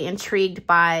is really intrigued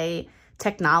by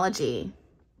technology.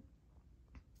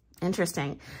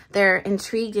 Interesting. They're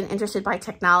intrigued and interested by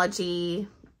technology,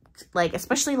 like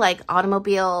especially like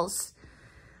automobiles,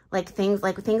 like things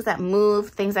that move,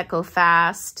 things that go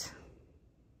fast.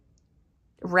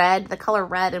 Red, the color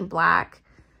red and black,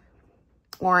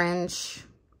 orange.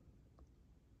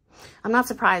 I'm not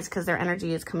surprised because their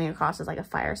energy is coming across as like a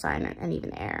fire sign and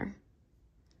even air.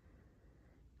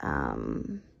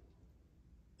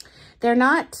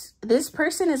 This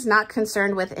person is not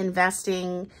concerned with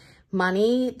investing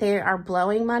money. They are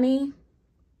blowing money.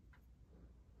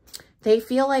 They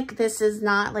feel like this is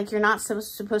not, like you're not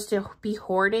supposed to be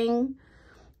hoarding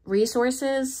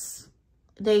resources.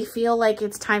 They feel like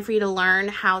it's time for you to learn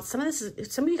how, some of you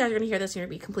guys are going to hear this and you're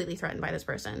going to be completely threatened by this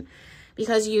person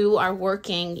because you are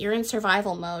working, you're in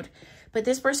survival mode. But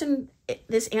this person,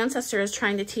 this ancestor is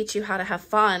trying to teach you how to have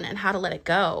fun and how to let it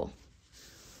go.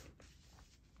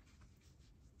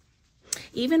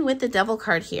 Even with the devil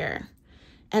card here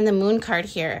and the moon card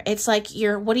here, it's like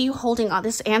what are you holding on?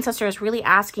 This ancestor is really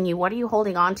asking you, what are you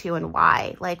holding on to and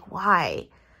why? Like, why?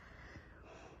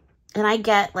 And I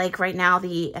get like right now,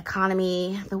 the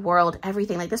economy, the world,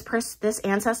 everything, like this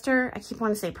ancestor, I keep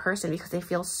wanting to say person because they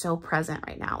feel so present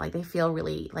right now. Like they feel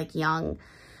really like young.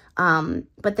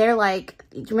 But they're like,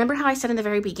 do you remember how I said in the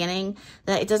very beginning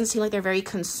that it doesn't seem like they're very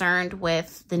concerned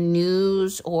with the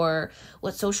news or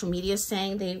what social media is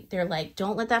saying? They're like,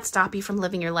 don't let that stop you from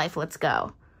living your life. Let's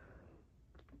go.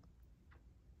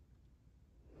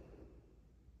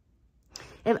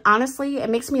 Honestly, it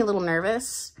makes me a little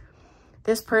nervous.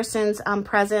 This person's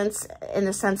presence, in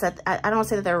the sense that I don't want to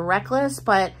say that they're reckless,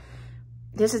 but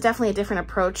this is definitely a different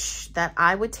approach that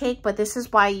I would take. But this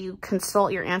is why you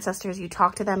consult your ancestors. You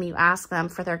talk to them, you ask them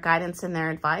for their guidance and their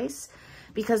advice,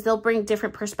 because they'll bring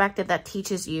different perspective that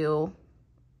teaches you,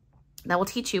 that will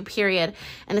teach you, period.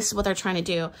 And this is what they're trying to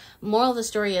do. Moral of the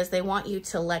story is they want you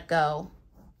to let go.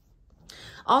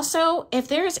 Also, if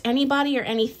there's anybody or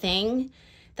anything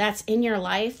that's in your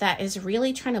life that is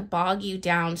really trying to bog you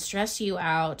down, stress you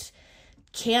out,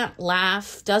 can't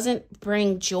laugh, doesn't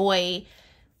bring joy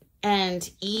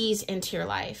and ease into your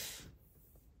life,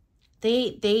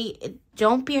 They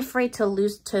don't be afraid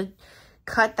to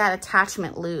cut that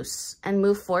attachment loose and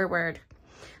move forward.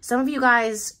 Some of you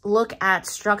guys look at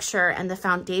structure and the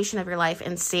foundation of your life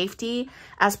and safety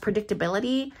as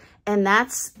predictability, and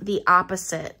that's the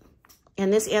opposite.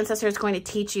 And this ancestor is going to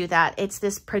teach you that it's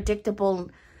this predictable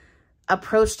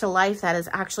approach to life that is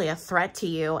actually a threat to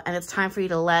you, and it's time for you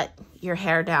to let your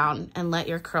hair down and let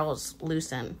your curls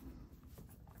loosen.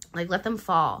 Like, let them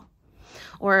fall.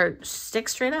 Or stick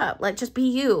straight up. Like, just be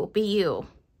you. Be you.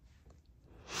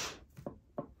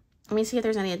 Let me see if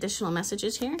there's any additional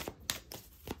messages here.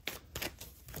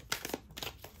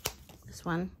 This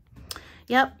one.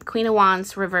 Yep, Queen of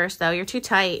Wands, reverse though. You're too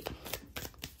tight.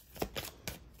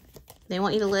 They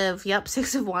want you to live. Yep,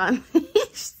 Six of Wands.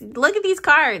 Look at these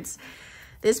cards.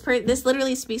 This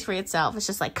literally speaks for itself. It's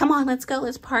just like, come on, let's go.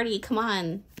 Let's party. Come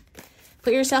on.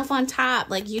 Put yourself on top.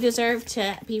 Like, you deserve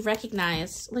to be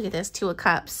recognized. Look at this, Two of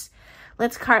Cups.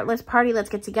 Let's party. Let's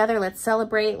get together. Let's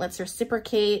celebrate. Let's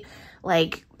reciprocate.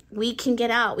 Like, we can get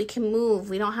out. We can move.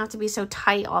 We don't have to be so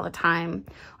tight all the time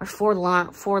or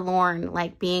forlorn,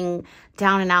 like being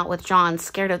down and out, withdrawn,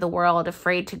 scared of the world,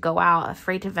 afraid to go out,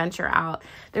 afraid to venture out.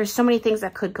 There's so many things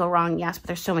that could go wrong, yes, but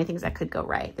there's so many things that could go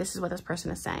right. This is what this person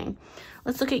is saying.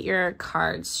 Let's look at your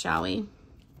cards, shall we?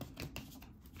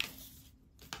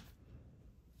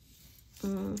 How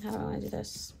do I do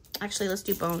this? Actually, let's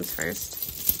do bones first.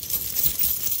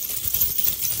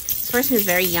 This person is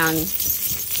very young.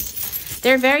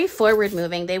 They're very forward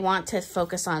moving. They want to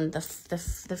focus on the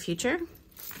future.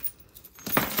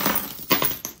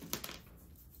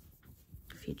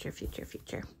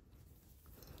 Future.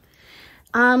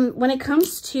 When it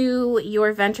comes to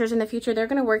your ventures in the future, they're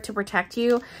going to work to protect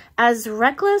you. As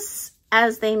reckless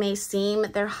as they may seem,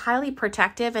 they're highly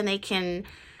protective, and they can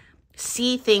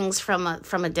see things from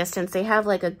a distance. They have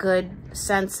like a good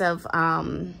sense of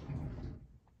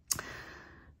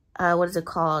what is it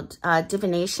called?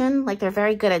 Divination. Like, they're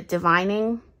very good at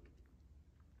divining.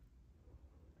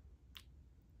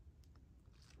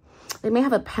 They may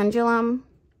have a pendulum.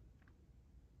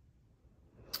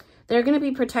 They're going to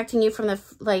be protecting you from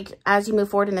as you move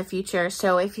forward in the future.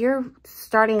 So if you're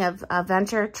starting a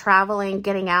venture, traveling,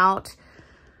 getting out,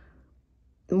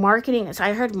 marketing. So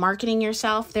I heard marketing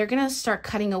yourself. They're going to start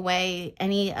cutting away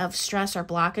any of stress or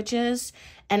blockages,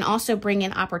 and also bring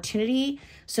in opportunity.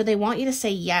 So they want you to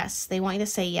say yes. They want you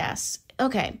to say yes.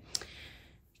 Okay.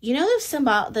 You know this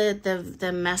about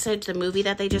the message, the movie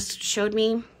that they just showed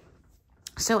me?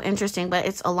 So interesting, but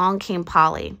it's Along Came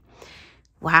Polly.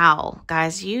 Wow,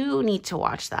 guys, you need to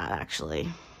watch that, actually.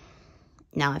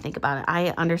 Now I think about it, I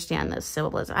understand this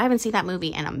symbolism. I haven't seen that movie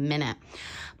in a minute.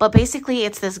 But basically,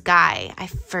 it's this guy. I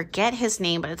forget his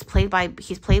name, but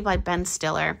he's played by Ben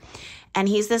Stiller. And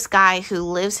he's this guy who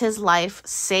lives his life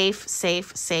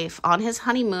safe. On his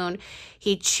honeymoon,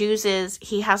 he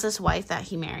has this wife that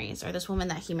he marries, or this woman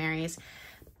that he marries.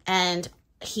 And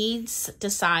he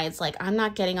decides, like, I'm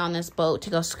not getting on this boat to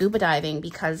go scuba diving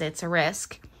because it's a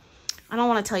risk. I don't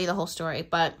want to tell you the whole story,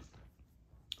 or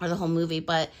the whole movie,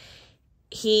 but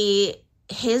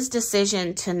his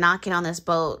decision to not get on this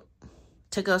boat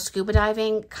to go scuba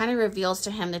diving kind of reveals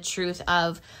to him the truth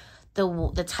of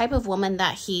the type of woman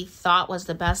that he thought was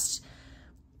the best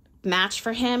match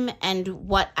for him and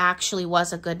what actually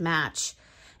was a good match.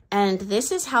 And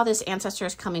this is how this ancestor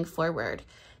is coming forward.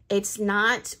 It's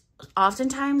not,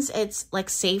 oftentimes it's like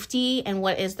safety and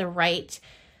what is the right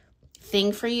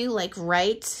thing for you, like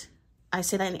right, I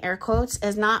say that in air quotes,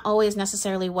 is not always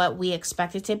necessarily what we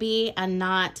expect it to be, and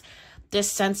not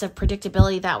this sense of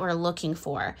predictability that we're looking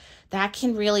for. That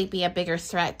can really be a bigger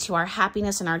threat to our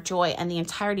happiness and our joy and the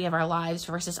entirety of our lives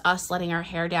versus us letting our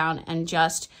hair down and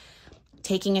just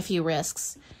taking a few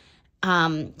risks.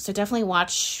 So definitely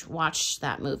watch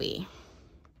that movie.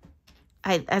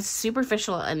 As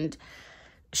superficial and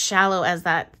shallow as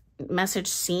that message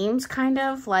seems, kind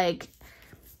of, like,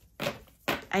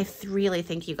 I really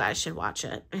think you guys should watch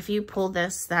it. If you pull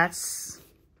this,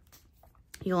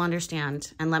 you'll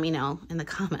understand, and let me know in the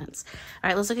comments. All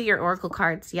right, let's look at your oracle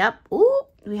cards. Yep. Ooh,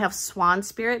 we have Swan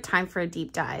Spirit. Time for a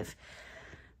deep dive.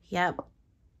 Yep.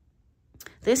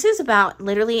 This is about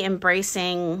literally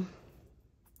embracing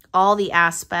all the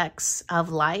aspects of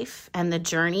life and the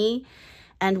journey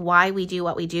and why we do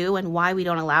what we do and why we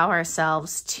don't allow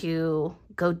ourselves to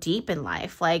go deep in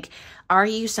life. Like, are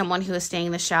you someone who is staying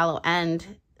in the shallow end,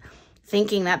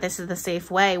 thinking that this is the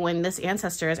safe way when this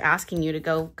ancestor is asking you to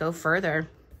go further?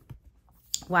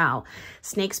 Wow.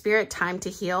 Snake Spirit, time to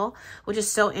heal, which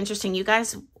is so interesting. You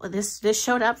guys, this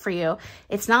showed up for you.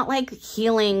 It's not like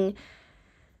healing.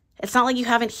 It's not like you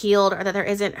haven't healed or that there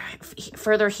isn't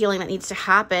further healing that needs to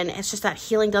happen. It's just that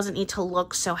healing doesn't need to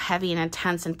look so heavy and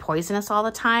intense and poisonous all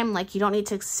the time. Like, you don't need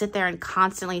to sit there and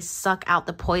constantly suck out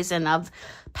the poison of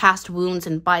past wounds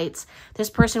and bites.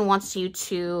 This person wants you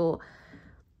to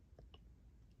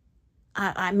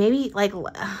maybe like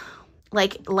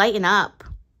lighten up.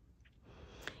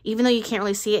 Even though you can't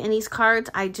really see it in these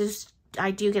cards, I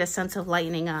do get a sense of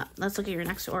lightening up. Let's look at your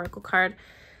next oracle card.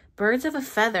 Birds of a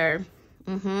feather.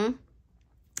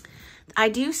 I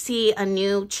do see a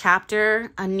new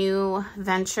chapter, a new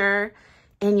venture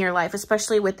in your life,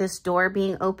 especially with this door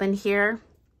being open here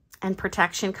and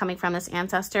protection coming from this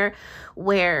ancestor,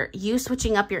 where you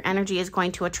switching up your energy is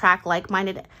going to attract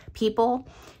like-minded people.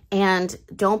 And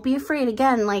don't be afraid.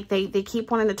 Again, like they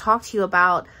keep wanting to talk to you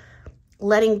about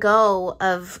letting go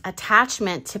of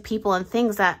attachment to people and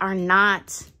things that are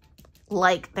not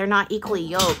like, they're not equally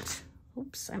yoked.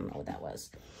 Oops, I don't know what that was.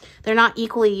 They're not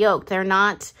equally yoked. They're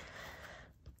not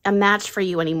a match for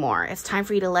you anymore. It's time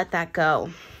for you to let that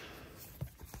go.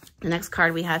 The next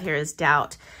card we have here is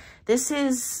doubt. This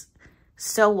is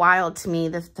so wild to me,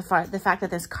 the fact that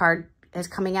this card is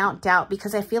coming out, doubt,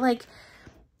 because I feel like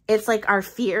it's like our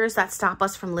fears that stop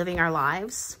us from living our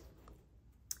lives.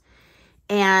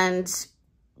 And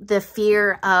the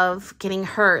fear of getting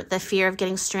hurt, the fear of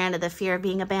getting stranded, the fear of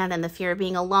being abandoned, the fear of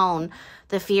being alone,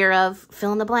 the fear of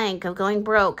fill in the blank, of going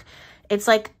broke. It's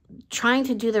like trying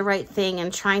to do the right thing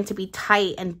and trying to be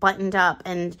tight and buttoned up.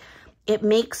 And it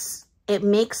makes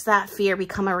that fear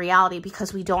become a reality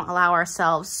because we don't allow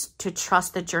ourselves to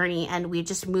trust the journey, and we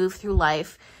just move through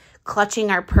life clutching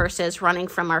our purses, running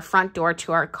from our front door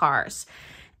to our cars.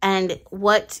 And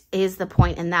what is the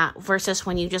point in that? Versus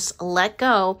when you just let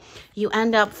go, you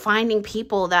end up finding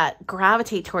people that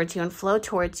gravitate towards you and flow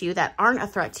towards you that aren't a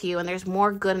threat to you. And there's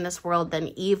more good in this world than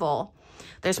evil.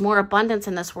 There's more abundance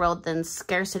in this world than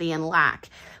scarcity and lack.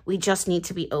 We just need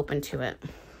to be open to it.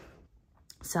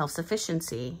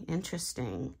 Self-sufficiency.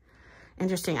 Interesting.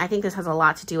 Interesting. I think this has a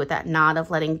lot to do with that nod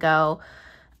of letting go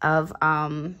of,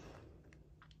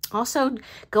 also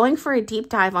going for a deep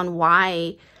dive on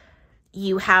why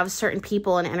you have certain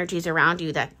people and energies around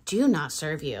you that do not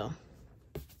serve you.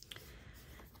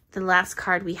 The last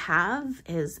card we have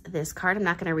is this card. I'm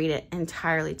not going to read it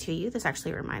entirely to you. This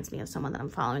actually reminds me of someone that I'm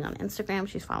following on Instagram.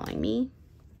 She's following me,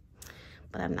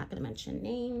 but I'm not going to mention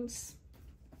names.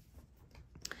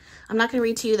 I'm not going to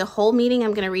read to you the whole meeting.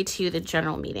 I'm going to read to you the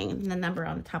general meeting. And the number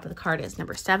on the top of the card is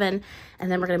number 7.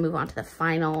 And then we're going to move on to the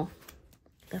final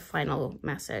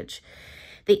message.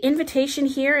 The invitation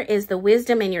here is the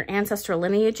wisdom in your ancestral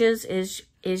lineages is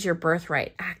your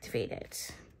birthright activated.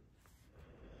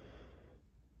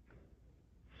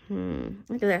 Look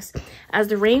at this. As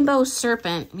the rainbow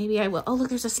serpent, maybe I will. Oh, look,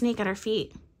 there's a snake at our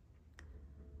feet.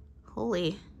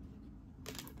 Holy.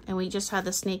 And we just had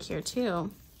the snake here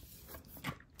too.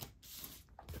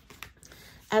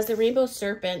 As the rainbow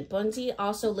serpent, Bunzi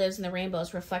also lives in the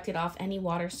rainbows reflected off any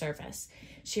water surface.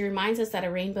 She reminds us that a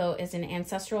rainbow is an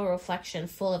ancestral reflection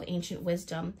full of ancient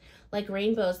wisdom. Like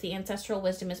rainbows, the ancestral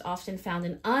wisdom is often found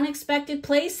in unexpected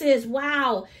places.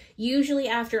 Wow! Usually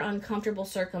after uncomfortable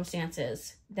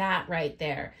circumstances. That right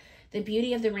there. The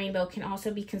beauty of the rainbow can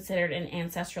also be considered an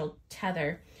ancestral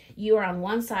tether. You are on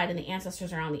one side and the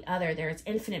ancestors are on the other. There is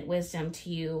infinite wisdom to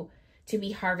you to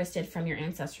be harvested from your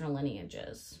ancestral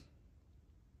lineages.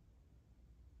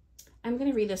 I'm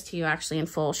going to read this to you actually in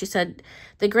full. She said,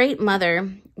 the Great Mother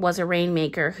was a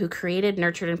rainmaker who created,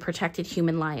 nurtured, and protected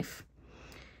human life.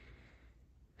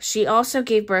 She also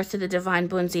gave birth to the divine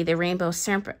Bunzi, the rainbow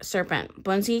serpent.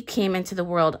 Bunzi came into the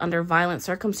world under violent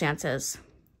circumstances.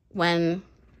 When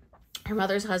her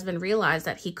mother's husband realized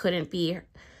that he couldn't be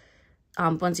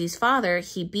Bunzi's father,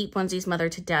 he beat Bunzi's mother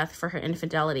to death for her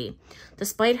infidelity.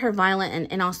 Despite her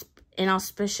violent and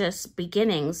inauspicious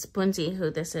beginnings, Bunzi,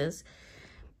 who this is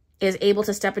able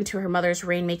to step into her mother's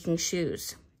rainmaking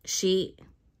shoes. She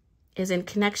is in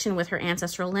connection with her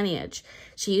ancestral lineage.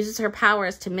 She uses her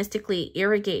powers to mystically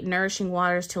irrigate nourishing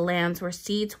waters to lands where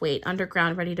seeds wait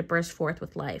underground ready to burst forth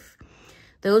with life.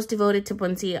 Those devoted to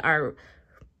Bunzi are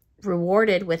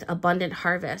rewarded with abundant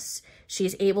harvests. She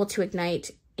is able to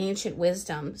ignite ancient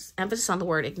wisdoms, emphasis on the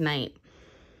word ignite,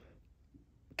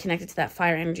 connected to that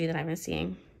fire energy that I've been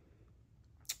seeing,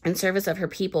 in service of her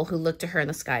people who look to her in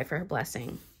the sky for her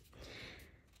blessing.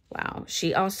 Wow.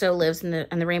 She also lives in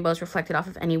the rainbow is reflected off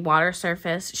of any water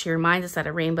surface. She reminds us that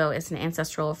a rainbow is an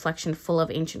ancestral reflection full of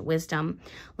ancient wisdom.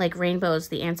 Like rainbows,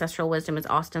 the ancestral wisdom is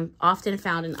often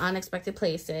found in unexpected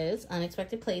places,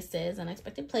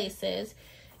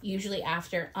 usually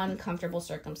after uncomfortable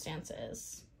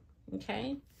circumstances.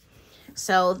 Okay?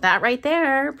 So that right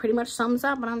there pretty much sums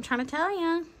up what I'm trying to tell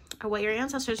you. or what your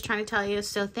ancestors are trying to tell you.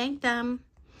 So thank them.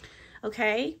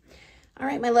 Okay. All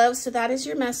right, my love. So that is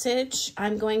your message.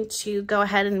 I'm going to go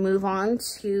ahead and move on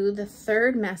to the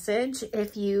third message.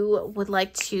 If you would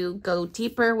like to go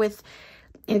deeper with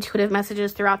intuitive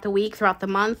messages throughout the week, throughout the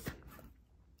month,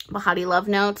 Behati Love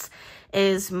Notes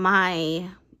is my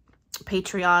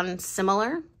Patreon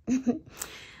similar.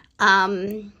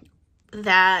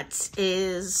 That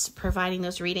is providing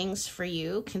those readings for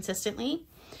you consistently.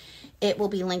 It will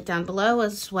be linked down below,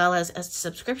 as well as a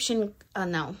subscription,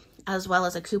 as well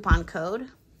as a coupon code.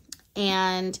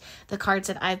 And the cards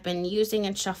that I've been using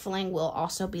and shuffling will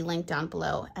also be linked down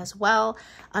below as well.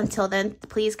 Until then,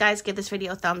 please guys, give this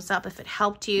video a thumbs up if it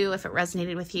helped you, if it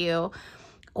resonated with you,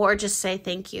 or just say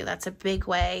thank you. That's a big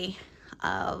way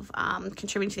of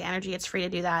contributing to the energy. It's free to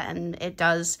do that, and it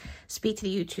does speak to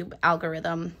the YouTube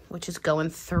algorithm, which is going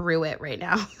through it right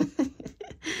now.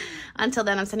 Until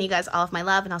then, I'm sending you guys all of my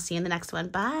love, and I'll see you in the next one.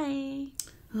 Bye.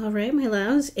 All right, my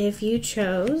loves, if you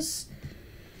chose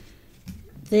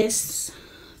this,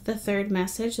 the third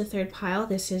message, the third pile,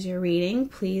 this is your reading.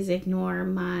 Please ignore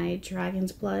my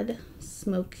dragon's blood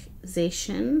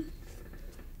smokezation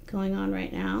going on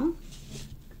right now.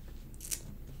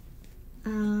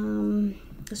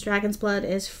 This dragon's blood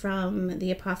is from the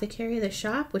apothecary, the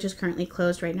shop, which is currently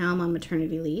closed right now. I'm on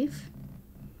maternity leave.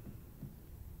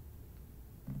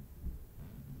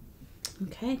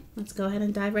 Okay, let's go ahead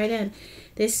and dive right in.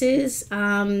 This is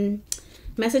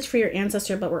message for your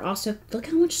ancestor, but we're also, look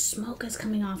how much smoke is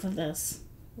coming off of this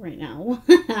right now.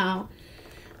 Wow.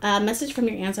 Message from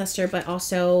your ancestor, but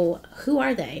also, who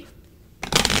are they?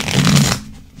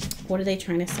 What are they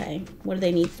trying to say? What do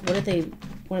they need?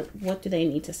 What do they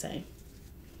need to say?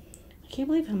 I can't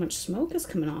believe how much smoke is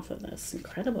coming off of this.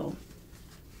 Incredible.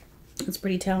 It's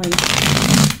pretty telling.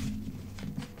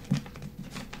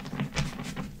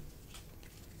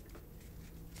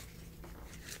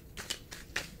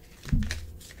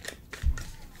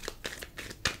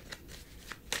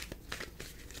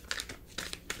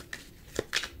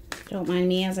 Don't mind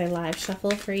me as I live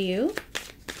shuffle for you.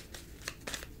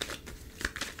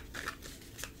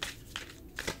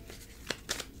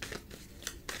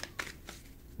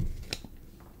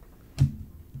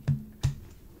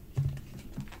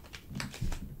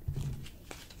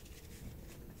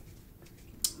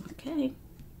 Okay.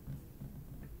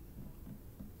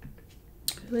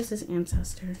 Who is this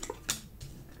ancestor?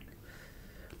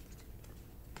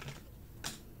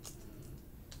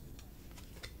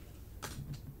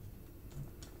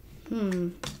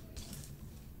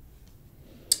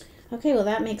 Okay, well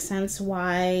that makes sense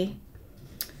why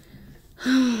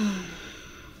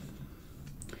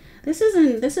this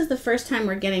is the first time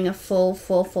we're getting a full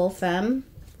femme,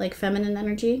 like feminine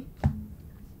energy.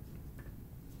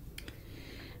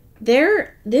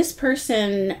 This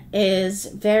person is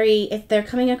very, they're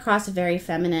coming across very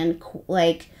feminine,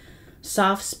 like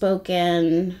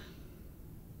soft-spoken.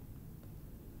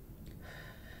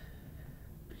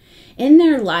 In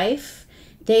their life,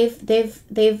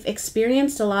 they've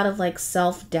experienced a lot of like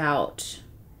self-doubt,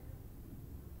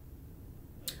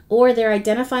 or they're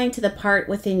identifying to the part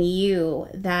within you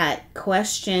that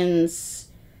questions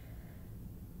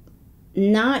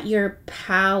not your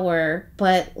power,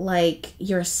 but like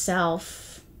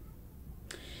yourself.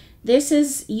 This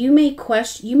is, you may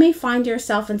find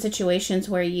yourself in situations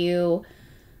where you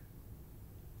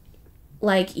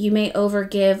may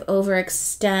overgive,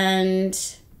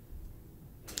 overextend.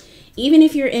 Even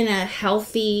if you're in a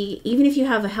healthy, even if you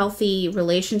have a healthy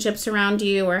relationships around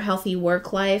you or a healthy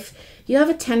work life, you have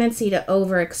a tendency to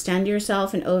overextend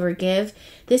yourself and overgive.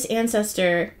 This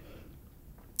ancestor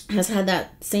has had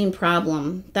that same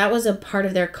problem. That was a part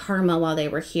of their karma while they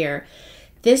were here.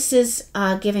 This is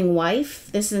giving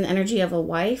wife. This is an energy of a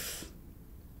wife,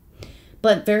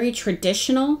 but very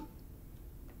traditional.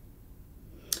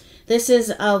 This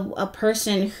is a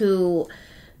person who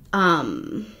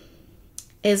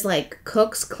is like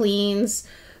cooks, cleans,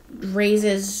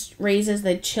 raises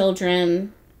the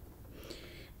children.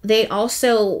 They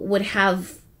also would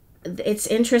have, it's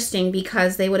interesting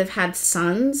because they would have had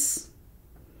sons.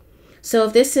 So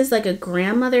if this is like a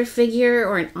grandmother figure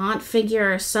or an aunt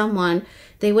figure or someone,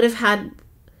 they would have had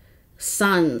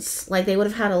sons. Like they would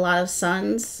have had a lot of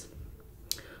sons.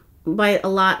 By a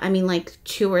lot, I mean like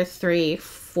 2 or 3,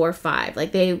 4, 5.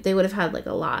 Like they would have had like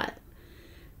a lot.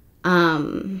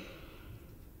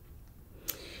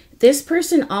 This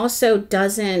person also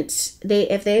doesn't,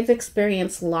 if they've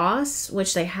experienced loss,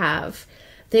 which they have,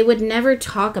 they would never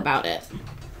talk about it.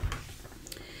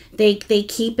 They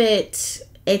keep it,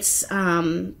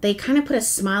 they kind of put a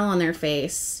smile on their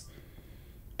face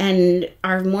and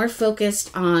are more focused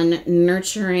on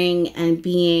nurturing and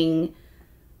being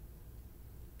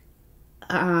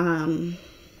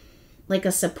like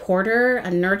a supporter, a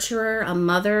nurturer, a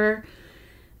mother,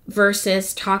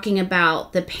 versus talking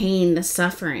about the pain, the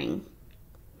suffering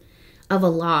of a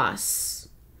loss.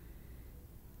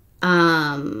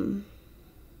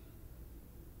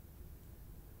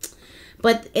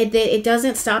 But it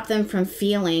doesn't stop them from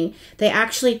feeling. They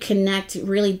actually connect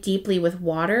really deeply with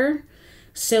water.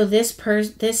 So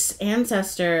this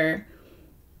ancestor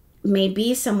may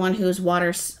be someone who's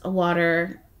water,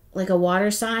 like a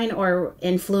water sign, or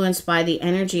influenced by the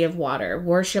energy of water,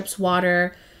 worships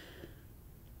water,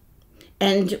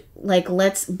 and like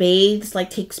bathes, like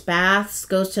takes baths,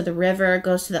 goes to the river,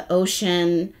 goes to the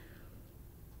ocean,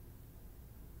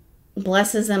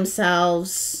 blesses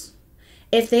themselves.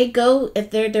 If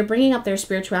they're bringing up their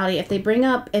spirituality, if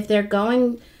they're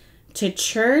going to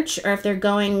church, or if they're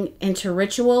going into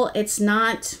ritual, it's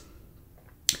not,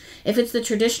 if it's the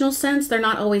traditional sense, they're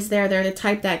not always there. They're the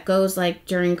type that goes like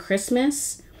during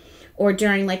Christmas or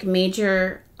during like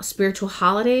major spiritual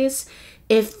holidays.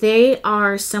 If they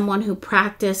are someone who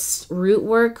practice root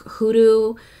work,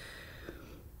 hoodoo,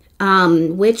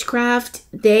 witchcraft,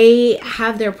 they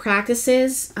have their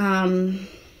practices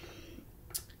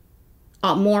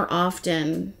more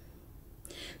often.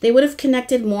 They would have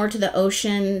connected more to the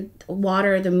ocean,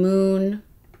 water, the moon.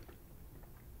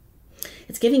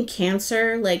 It's giving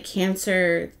Cancer, like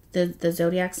Cancer, the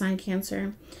zodiac sign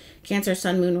Cancer. Cancer,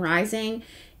 sun, moon, rising.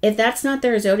 If that's not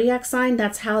their zodiac sign,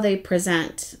 that's how they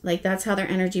present. Like, that's how their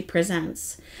energy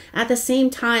presents. At the same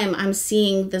time, I'm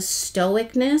seeing the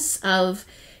stoicness of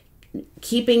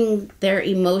keeping their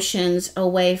emotions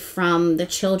away from the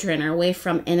children, or away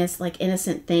from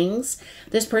innocent things.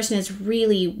 This person is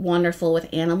really wonderful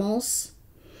with animals,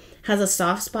 has a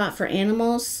soft spot for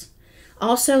animals.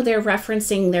 Also, they're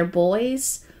referencing their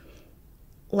boys,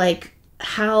 like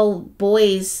how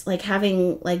boys, like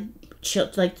having like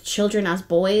children as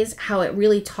boys, how it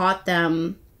really taught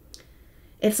them.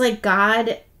 It's like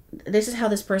God, this is how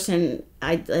this person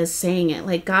is saying it,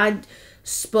 like God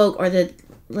spoke, or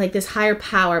like this higher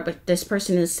power, but this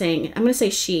person is saying, I'm going to say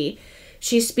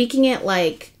she's speaking it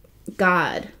like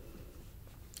God.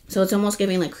 So it's almost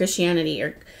giving like Christianity,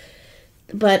 or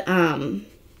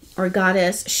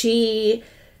goddess.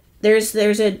 There's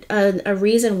a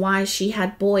reason why she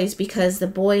had boys, because the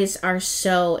boys are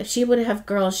so, if she would have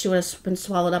girls, she would have been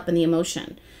swallowed up in the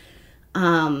emotion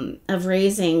of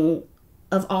raising,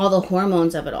 of all the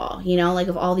hormones of it all, you know, like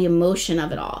of all the emotion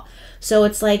of it all. So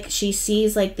it's like she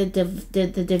sees like the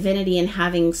divinity in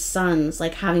having sons,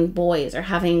 like having boys, or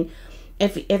having,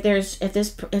 if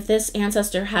this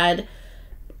ancestor had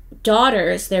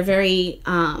daughters, they're very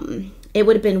it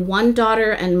would have been one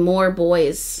daughter and more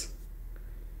boys.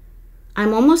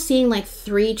 I'm almost seeing like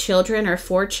 3 children or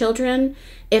 4 children.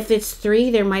 If it's 3,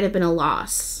 there might have been a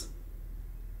loss.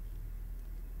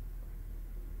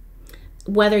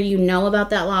 Whether you know about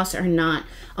that loss or not.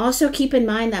 Also keep in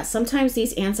mind that sometimes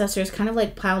these ancestors, kind of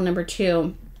like pile number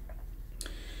 2,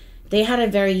 they had a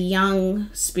very young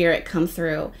spirit come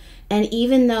through. And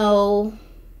even though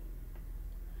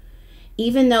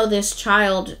this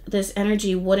child, this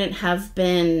energy wouldn't have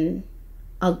been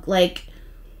like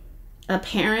a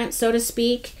parent, so to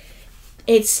speak,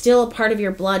 it's still a part of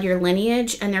your blood, your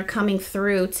lineage, and they're coming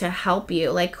through to help you.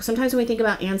 Like sometimes when we think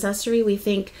about ancestry, we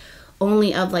think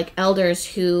only of like elders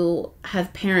who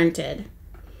have parented.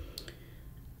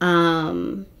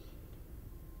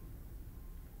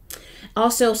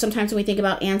 Also, sometimes when we think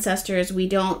about ancestors, we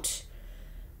don't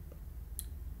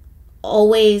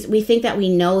always, we think that we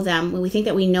know them, we think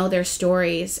that we know their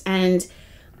stories, and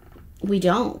we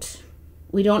don't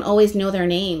always know their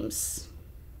names,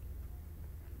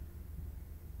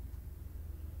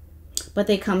 but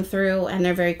they come through and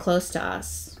they're very close to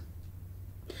us,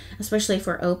 especially if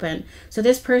we're open. So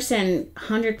this person,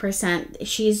 100%,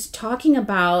 she's talking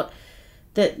about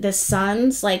the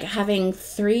sons, like having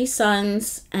 3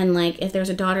 sons, and like if there's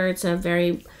a daughter, it's a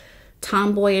very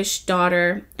tomboyish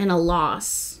daughter, and a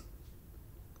loss.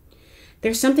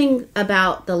 There's something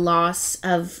about the loss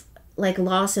of, like,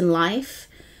 loss in life,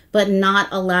 but not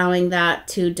allowing that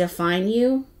to define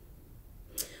you.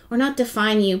 Or not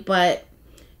define you, but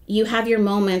you have your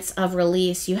moments of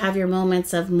release. You have your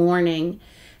moments of mourning.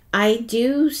 I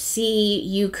do see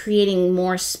you creating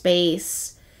more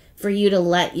space for you to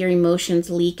let your emotions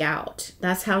leak out.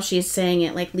 That's how she's saying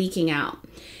it, like leaking out.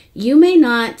 You may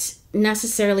not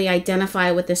necessarily identify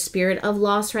with the spirit of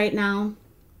loss right now,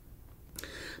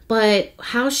 but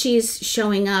how she's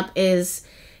showing up is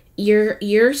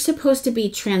you're supposed to be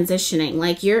transitioning,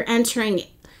 like you're entering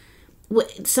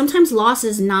sometimes loss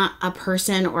is not a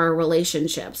person or a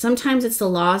relationship. Sometimes it's the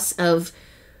loss of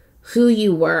who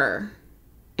you were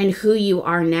and who you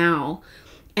are now,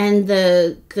 and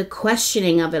the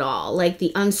questioning of it all, like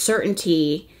the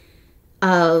uncertainty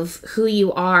of who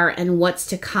you are and what's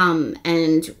to come,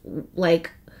 and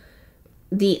like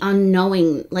the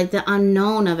unknowing, like the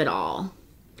unknown of it all.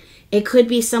 It could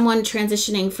be someone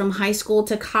transitioning from high school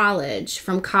to college,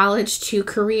 from college to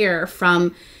career,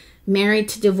 from married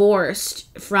to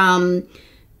divorced, from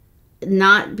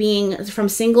not being, from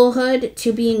singlehood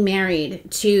to being married,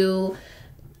 to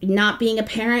not being a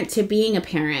parent to being a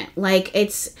parent. Like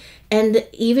it's, and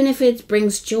even if it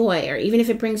brings joy or even if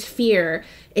it brings fear,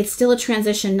 it's still a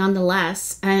transition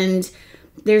nonetheless. And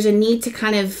there's a need to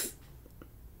kind of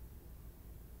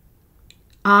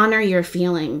honor your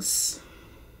feelings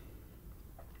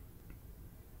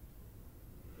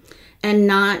and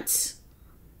not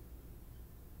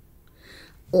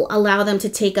allow them to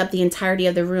take up the entirety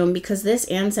of the room, because this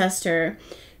ancestor,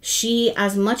 she,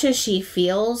 as much as she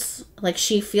feels, like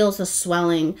she feels the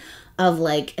swelling of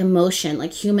like emotion,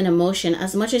 like human emotion,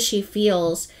 as much as she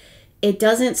feels, it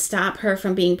doesn't stop her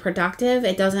from being productive.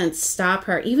 It doesn't stop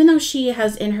her, even though she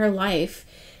has in her life,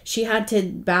 she had to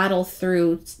battle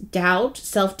through doubt,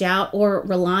 self-doubt, or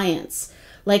reliance,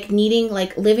 like needing,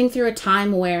 like living through a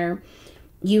time where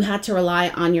you had to rely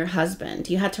on your husband.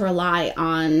 You had to rely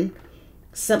on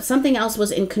something else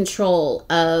was in control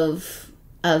of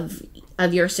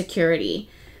your security.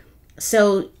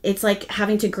 So it's like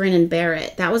having to grin and bear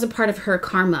it. That was a part of her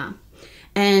karma.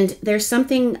 And there's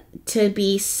something to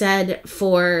be said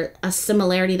for a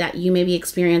similarity that you may be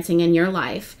experiencing in your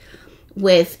life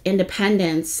with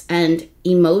independence and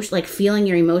emotion, like feeling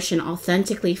your emotion,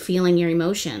 authentically feeling your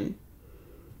emotion.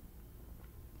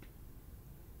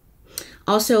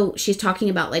 Also, she's talking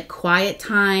about like quiet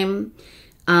time,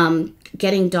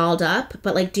 getting dolled up,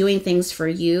 but like doing things for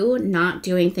you, not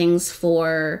doing things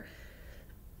for,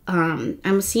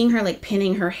 I'm seeing her like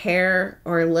pinning her hair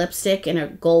or lipstick in a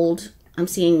gold, I'm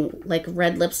seeing like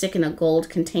red lipstick in a gold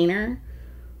container.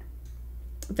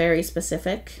 Very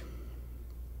specific.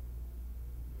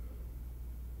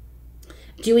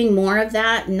 Doing more of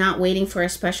that, not waiting for a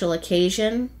special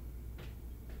occasion.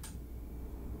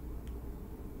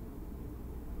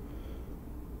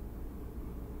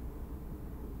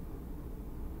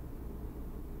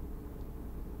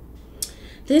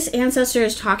 This ancestor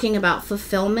is talking about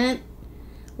fulfillment,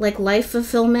 like life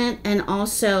fulfillment, and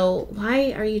also,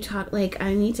 why are you talking, like,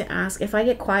 I need to ask, if I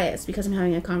get quiet, it's because I'm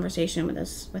having a conversation with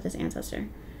this ancestor.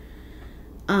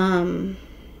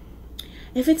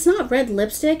 If it's not red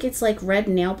lipstick, it's like red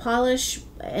nail polish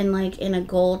and like in a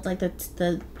gold, like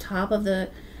the top of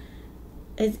the,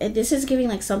 this is giving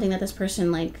like something that this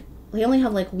person, like, they only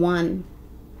have like one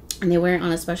and they wear it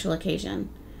on a special occasion.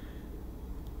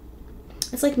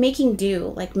 It's like making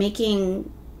do, like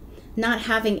making, not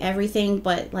having everything,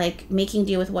 but like making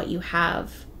do with what you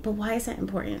have. But why is that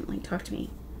important? Like, talk to me.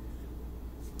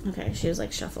 Okay, she was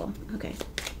like, shuffle. Okay.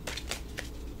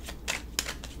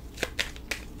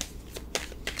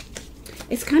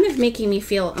 It's kind of making me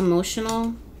feel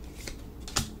emotional.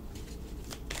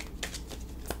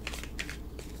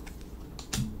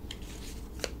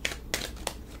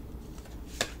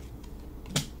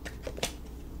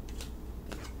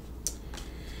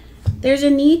 There's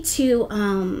a need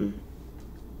to,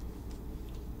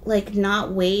 like,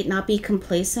 not wait, not be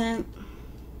complacent.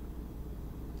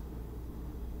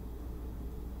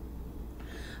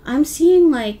 I'm seeing,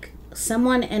 like,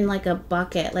 someone in, like, a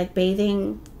bucket, like,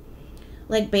 bathing.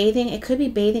 Like, bathing. It could be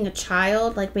bathing a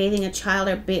child, like, bathing a child,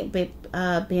 or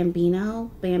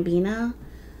bambina.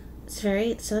 It's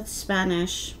very, so that's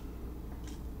Spanish.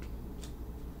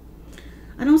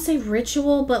 I don't say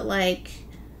ritual, but, like,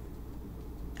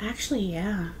 actually,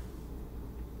 yeah.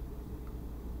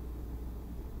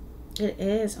 It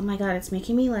is. Oh my god, it's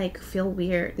making me like feel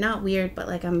weird. Not weird, but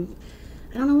like I don't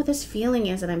know what this feeling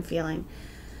is that I'm feeling.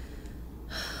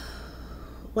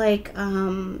 Like,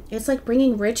 it's like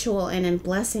bringing ritual in and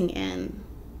blessing in.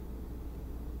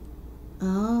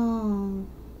 Oh.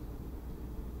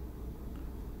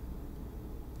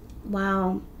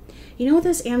 Wow. You know what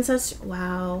this ancestor,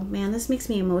 wow, man, this makes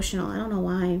me emotional. I don't know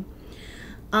why.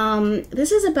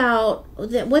 This is about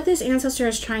what this ancestor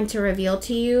is trying to reveal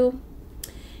to you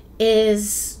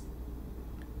is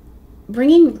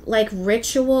bringing like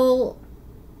ritual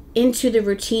into the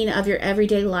routine of your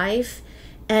everyday life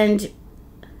and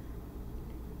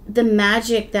the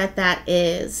magic that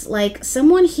is. Like,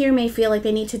 someone here may feel like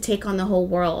they need to take on the whole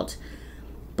world,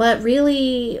 but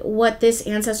really what this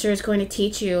ancestor is going to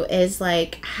teach you is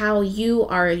like how you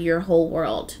are your whole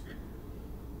world.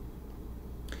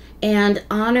 and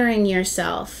honoring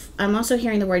yourself. I'm also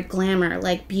hearing the word glamour,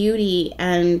 like beauty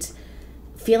and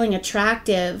feeling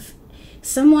attractive.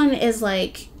 Someone is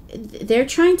like, they're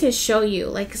trying to show you,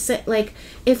 like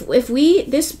if we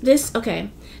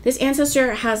this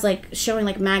ancestor has like showing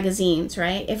like magazines,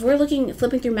 right? If we're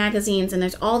flipping through magazines and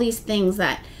there's all these things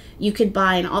that you could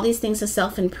buy and all these things to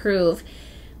self-improve,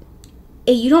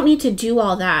 you don't need to do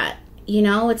all that. You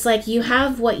know, it's like you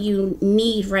have what you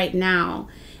need right now,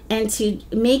 and to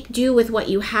make do with what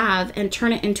you have and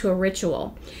turn it into a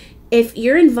ritual. If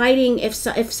you're inviting, if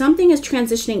something is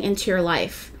transitioning into your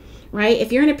life, right?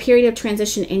 If you're in a period of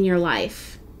transition in your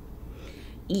life,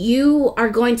 you are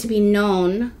going to be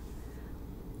known,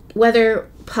 whether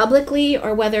publicly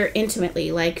or whether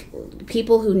intimately, like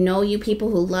people who know you, people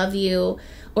who love you,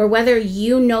 or whether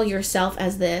you know yourself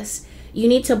as this, you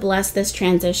need to bless this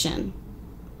transition.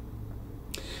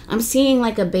 I'm seeing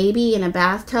like a baby in a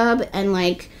bathtub and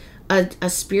like a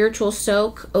spiritual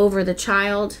soak over the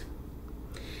child.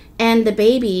 And the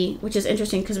baby, which is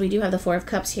interesting because we do have the Four of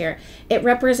Cups here, it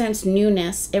represents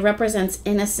newness. It represents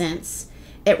innocence.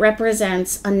 It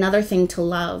represents another thing to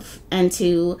love and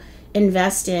to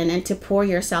invest in and to pour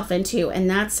yourself into. And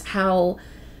that's how,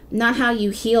 not how you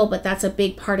heal, but that's a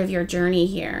big part of your journey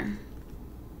here.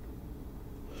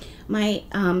 My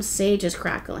sage is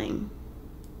crackling.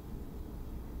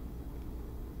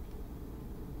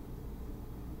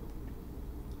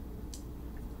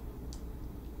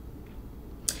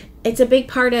 It's a big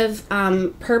part of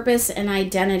purpose and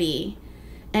identity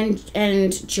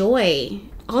and joy.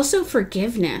 Also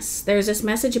forgiveness. There's this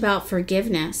message about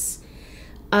forgiveness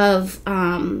of,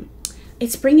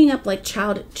 it's bringing up like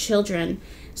children.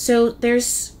 So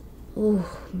there's,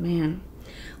 oh man,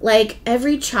 like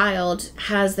every child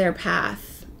has their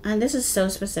path. And this is so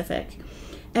specific.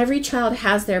 Every child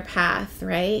has their path,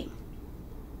 right?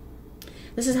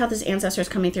 This is how this ancestor is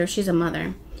coming through. She's a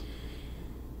mother.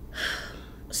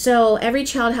 So every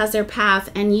child has their path,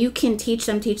 and you can teach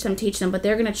them, but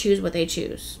they're going to choose what they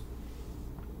choose.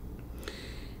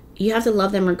 You have to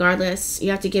love them regardless.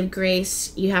 You have to give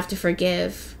grace. You have to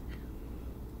forgive.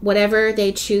 Whatever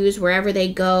they choose, wherever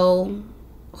they go,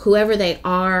 whoever they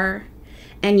are,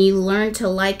 and you learn to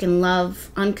like and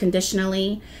love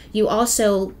unconditionally. You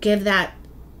also give that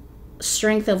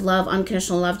strength of love,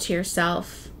 unconditional love to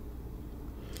yourself.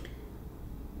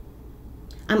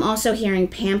 I'm also hearing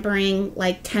pampering,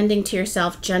 like tending to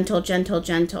yourself, gentle,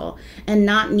 and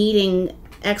not needing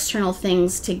external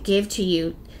things to give to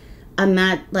you.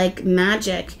 Like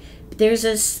magic.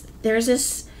 This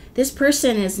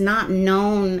person is not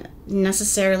known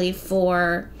necessarily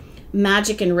for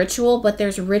magic and ritual, but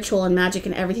there's ritual and magic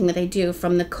in everything that they do,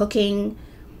 from the cooking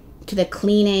to the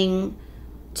cleaning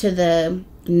to the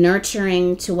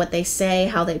nurturing to what they say,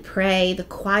 how they pray, the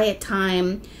quiet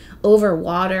time over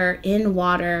water, in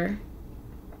water.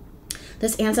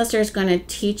 This ancestor is going to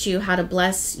teach you how to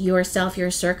bless yourself, your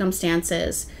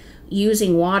circumstances,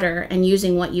 using water and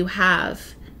using what you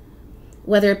have,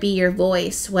 whether it be your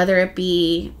voice, whether it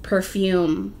be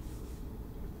perfume.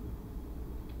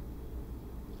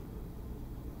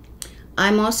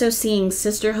 I'm also seeing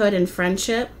sisterhood and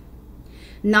friendship,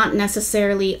 not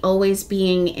necessarily always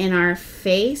being in our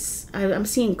face. I'm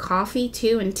seeing coffee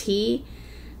too and tea.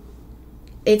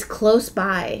 It's close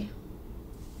by.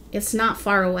 It's not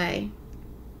far away.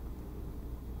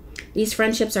 These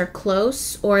friendships are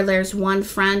close, or there's one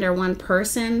friend or one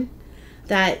person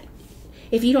that,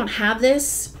 if you don't have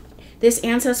this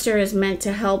ancestor is meant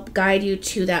to help guide you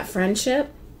to that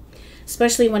friendship,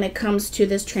 especially when it comes to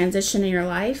this transition in your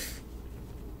life.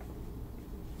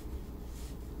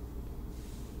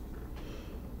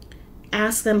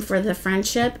 Ask them for the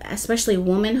friendship, especially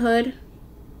womanhood.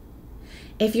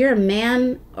 If you're a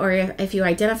man, or if you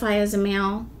identify as a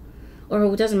male, or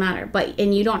it doesn't matter,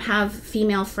 and you don't have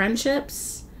female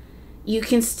friendships, you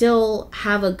can still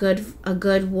have a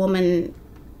good woman.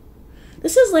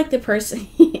 This is like the person.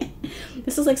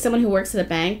 This is like someone who works at a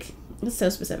bank. It's so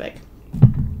specific.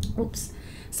 Oops.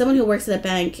 Someone who works at a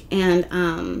bank,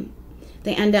 and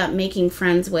they end up making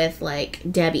friends with like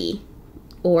Debbie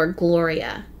or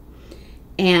Gloria,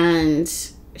 and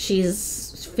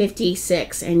she's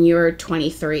 56 and you're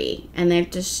 23, and they're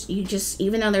you just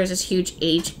even though there's this huge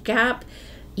age gap,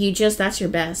 that's your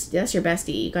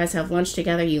bestie. You guys have lunch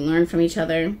together, you learn from each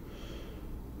other.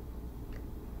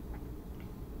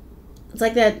 It's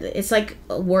like that. It's like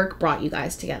work brought you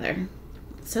guys together.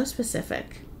 It's so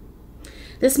specific.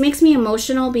 This makes me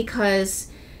emotional because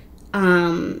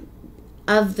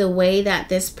of the way that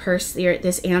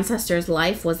this ancestor's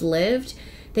life was lived.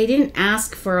 They didn't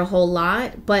ask for a whole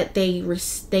lot, but they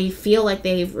feel like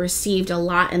they've received a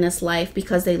lot in this life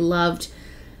because they loved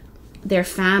their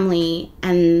family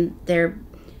and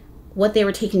what they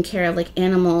were taking care of, like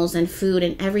animals and food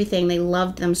and everything. They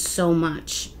loved them so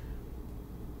much.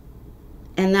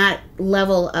 And that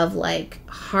level of like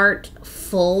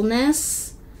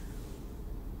heartfulness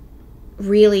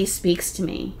really speaks to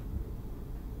me.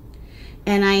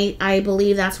 And I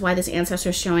believe that's why this ancestor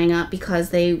is showing up,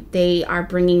 because they are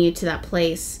bringing you to that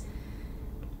place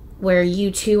where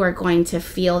you too are going to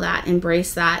feel that,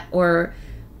 embrace that, or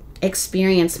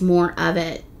experience more of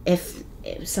it, if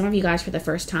some of you guys for the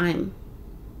first time.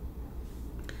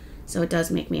 So it does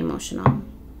make me emotional.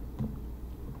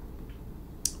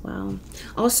 Wow.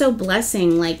 Also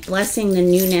blessing, like blessing the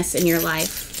newness in your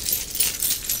life.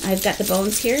 I've got the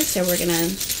bones here, so we're gonna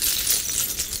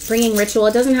bringing ritual.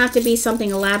 It doesn't have to be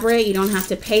something elaborate. You don't have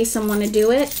to pay someone to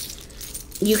do it.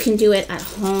 You can do it at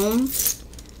home.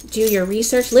 Do your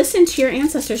research. Listen to your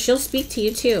ancestor. She'll speak to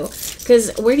you too.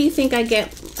 Because where do you think I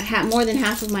get more than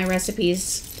half of my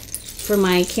recipes for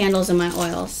my candles and my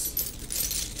oils?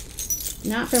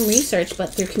 Not from research,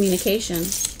 but through communication.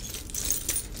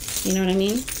 You know what I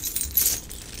mean?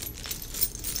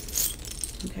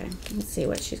 Okay, let's see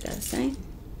what she's got to say.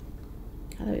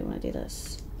 How do we want to do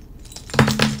this?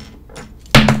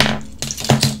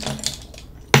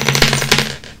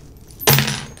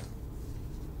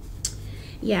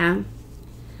 Yeah.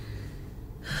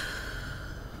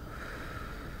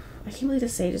 I can't believe the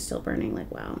sage is still burning.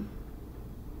 Like, wow.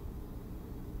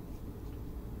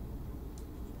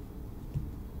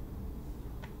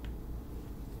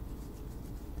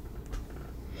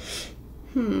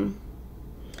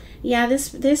 Yeah,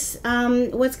 this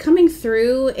what's coming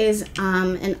through is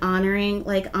an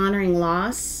honoring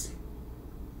loss.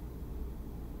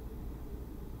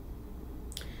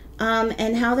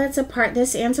 And how that's a part.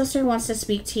 This ancestor wants to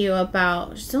speak to you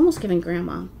about, she's almost giving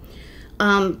grandma.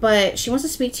 But she wants to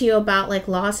speak to you about like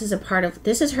loss is a part of,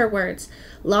 this is her words,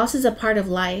 loss is a part of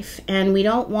life, and we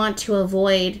don't want to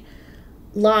avoid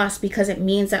loss because it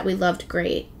means that we loved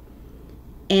great.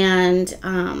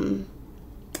 And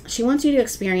she wants you to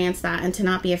experience that and to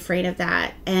not be afraid of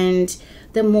that. And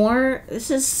the more,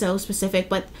 this is so specific,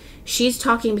 but she's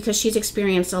talking because she's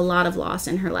experienced a lot of loss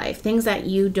in her life. Things that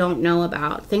you don't know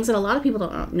about. Things that a lot of people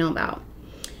don't know about.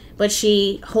 But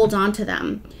she holds on to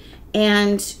them.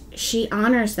 And she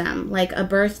honors them, like a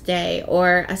birthday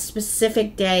or a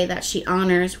specific day that she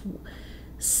honors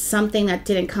something that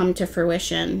didn't come to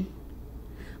fruition.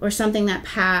 Or something that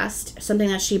passed. Something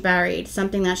that she buried.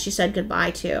 Something that she said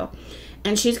goodbye to.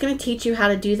 And she's going to teach you how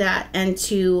to do that and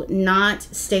to not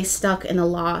stay stuck in the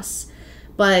loss,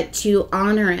 but to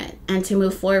honor it and to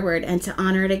move forward and to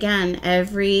honor it again.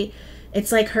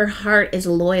 It's like her heart is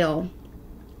loyal,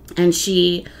 and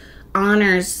she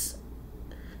honors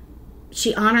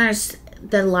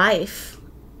the life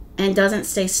and doesn't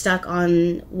stay stuck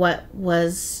on what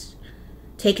was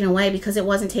taken away, because it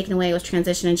wasn't taken away, it was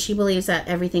transition. And she believes that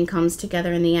everything comes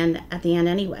together in the end, at the end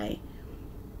anyway.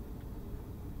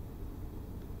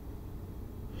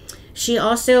 She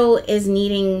also is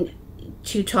needing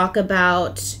to talk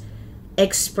about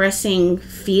expressing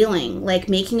feeling, like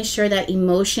making sure that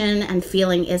emotion and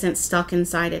feeling isn't stuck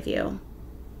inside of you.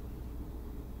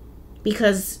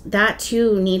 Because that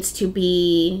too needs to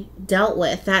be dealt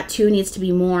with. That too needs to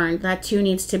be mourned. That too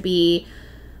needs to be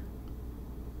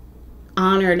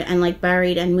honored and like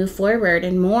buried and move forward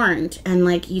and mourned. And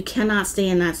like you cannot stay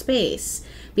in that space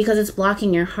because it's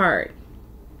blocking your heart.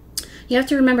 You have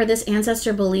to remember, this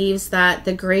ancestor believes that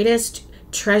the greatest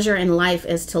treasure in life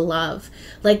is to love.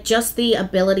 Like just the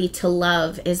ability to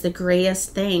love is the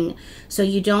greatest thing. So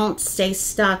you don't stay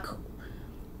stuck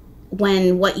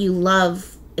when what you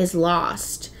love is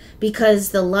lost,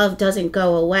 because the love doesn't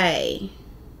go away.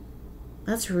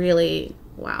 That's really,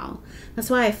 wow. That's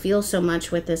why I feel so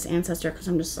much with this ancestor, because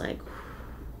I'm just like,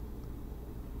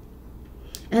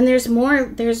 and there's more,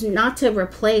 there's not to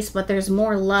replace, but there's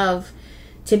more love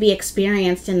to be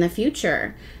experienced in the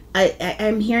future.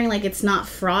 I'm hearing like it's not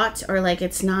fraught, or like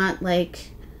it's not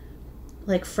like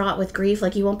fraught with grief.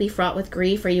 Like you won't be fraught with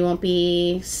grief, or you won't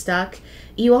be stuck.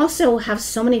 You also have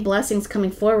so many blessings coming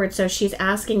forward. So she's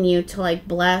asking you to like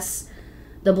bless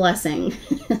the blessing.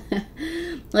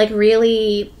 Like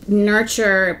really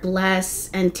nurture, bless,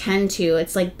 and tend to.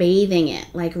 It's like bathing it,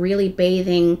 like really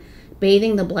bathing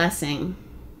the blessing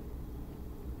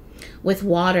with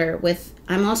water.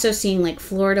 I'm also seeing like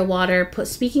Florida water,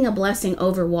 speaking a blessing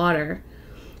over water.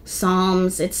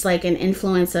 Psalms, it's like an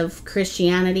influence of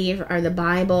Christianity or the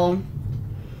Bible.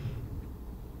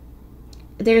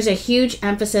 There's a huge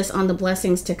emphasis on the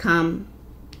blessings to come.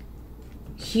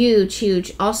 Huge,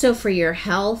 huge. Also for your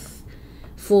health,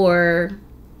 for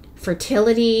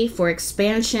fertility, for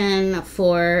expansion,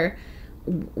 for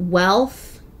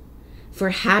wealth, for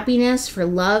happiness, for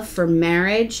love, for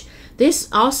marriage.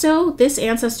 This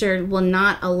ancestor will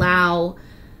not allow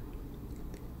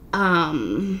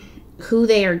who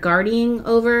they are guarding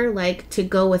over, like, to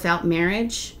go without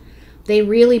marriage. They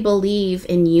really believe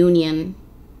in union,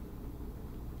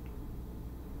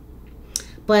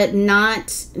 but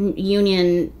not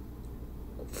union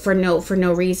for no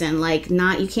reason. Like,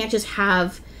 not, you can't just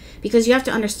have, because you have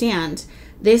to understand,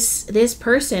 this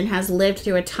person has lived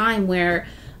through a time where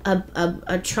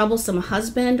a troublesome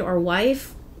husband or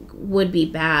wife would be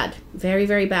bad, very,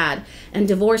 very bad. And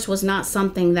divorce was not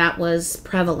something that was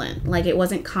prevalent. Like, it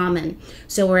wasn't common.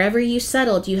 So wherever you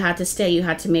settled, you had to stay, you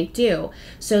had to make do.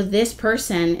 So this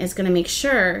person is going to make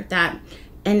sure that,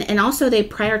 and also they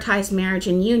prioritize marriage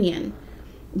and union,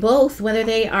 both, whether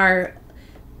they are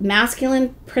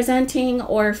masculine presenting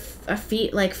or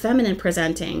like feminine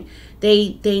presenting.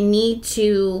 They need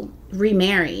to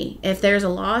remarry. If there's a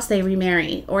loss, they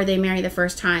remarry, or they marry the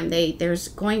first time. There's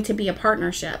going to be a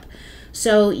partnership.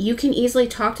 So you can easily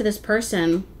talk to this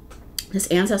person, this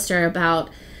ancestor, about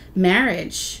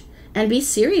marriage and be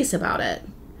serious about it,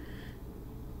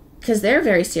 because they're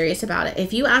very serious about it.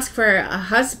 If you ask for a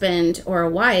husband or a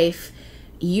wife,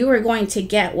 you are going to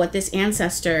get what this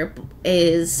ancestor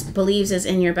believes is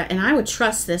in your best. And I would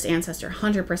trust this ancestor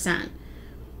 100%.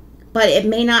 But it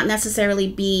may not necessarily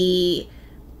be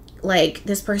like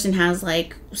this person has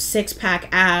like 6-pack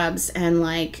abs and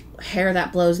like hair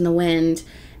that blows in the wind,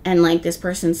 and like this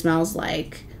person smells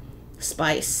like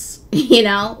spice, you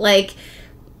know? Like,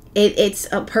 it's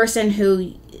a person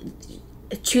who,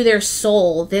 to their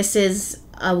soul, this is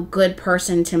a good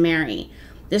person to marry.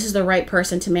 This is the right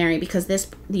person to marry, because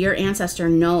your ancestor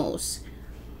knows.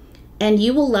 And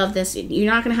you will love this.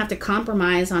 You're not going to have to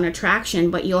compromise on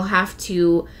attraction, but you'll have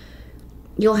to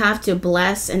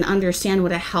bless and understand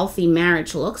what a healthy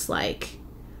marriage looks like,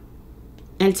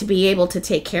 and to be able to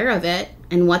take care of it,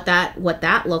 and what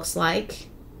that looks like,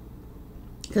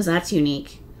 because that's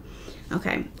unique.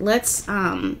 Okay, let's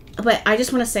but I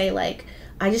just want to say, like,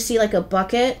 I just see like a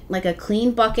bucket, like a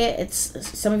clean bucket. It's,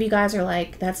 some of you guys are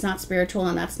like, that's not spiritual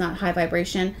and that's not high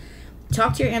vibration.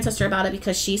 Talk to your ancestor about it,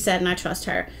 because she said, and I trust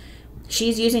her,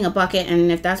 she's using a bucket,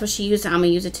 and if that's what she used, I'm gonna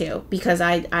use it too, because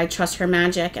I trust her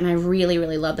magic, and I really,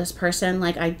 really love this person.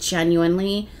 Like, I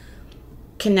genuinely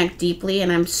connect deeply,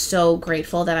 and I'm so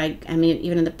grateful that I mean,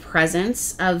 even in the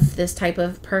presence of this type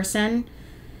of person,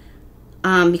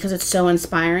 because it's so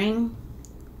inspiring,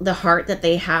 the heart that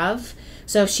they have.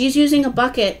 So if she's using a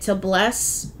bucket to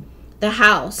bless the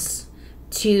house,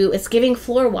 it's giving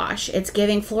floor wash, it's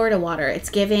giving Florida water,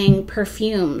 it's giving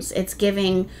perfumes, it's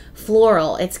giving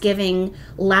floral, it's giving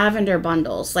lavender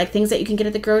bundles, like things that you can get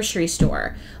at the grocery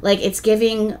store. Like, it's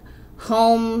giving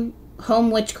home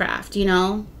witchcraft, you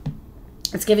know?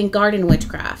 It's giving garden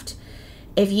witchcraft.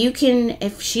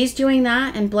 If she's doing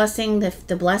that and blessing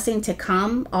the blessing to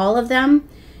come, all of them,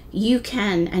 you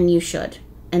can and you should.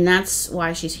 And that's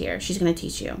why she's here. She's going to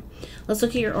teach you. Let's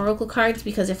look at your oracle cards,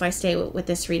 because if I stay with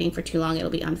this reading for too long, it'll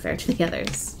be unfair to the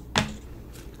others.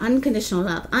 Unconditional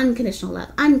love, unconditional love,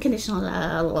 unconditional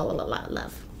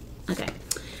love. Okay.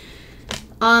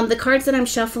 The cards that I'm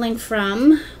shuffling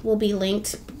from will be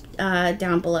linked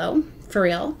down below. For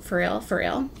real, for real, for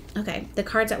real. Okay, the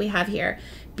cards that we have here.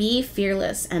 Be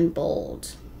fearless and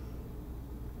bold.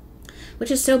 Which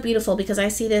is so beautiful, because I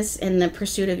see this in the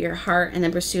pursuit of your heart and the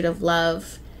pursuit of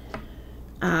love.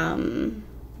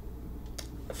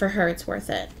 For her, it's worth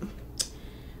it.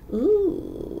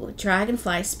 Ooh,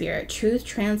 dragonfly spirit. Truth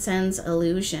transcends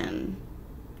illusion.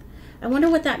 I wonder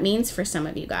what that means for some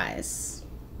of you guys.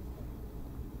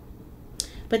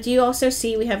 But do you also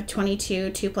see we have 22,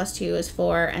 2 plus 2 is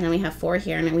 4, and then we have 4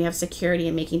 here, and then we have security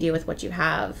and making do with what you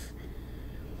have.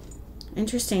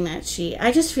 Interesting that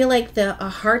I just feel like a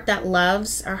heart that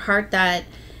loves, a heart that,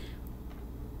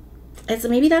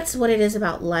 maybe that's what it is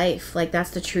about life. Like,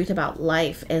 that's the truth about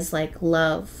life, is like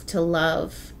love. To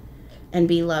love and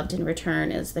be loved in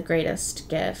return is the greatest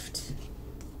gift.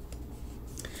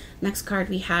 Next card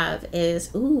we have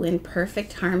is, ooh, in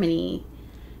perfect harmony.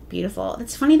 Beautiful.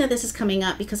 It's funny that this is coming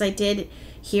up, because I did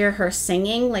hear her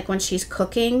singing, like when she's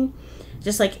cooking,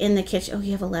 just like in the kitchen. Oh,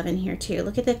 you have 11 here too.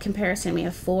 Look at the comparison. We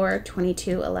have 4,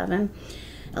 22, 11,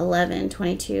 11,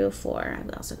 22, 4.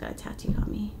 I've also got a tattoo on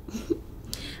me.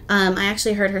 I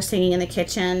actually heard her singing in the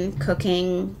kitchen,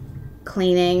 cooking,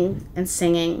 cleaning, and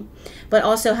singing. But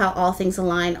also how all things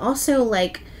align. Also,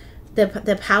 like,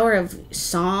 the power of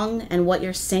song and what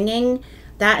you're singing,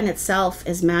 that in itself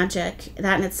is magic.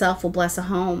 That in itself will bless a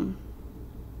home.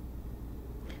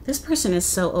 This person is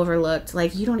so overlooked.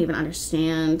 Like, you don't even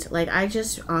understand. Like, I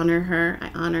just honor her.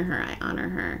 I honor her. I honor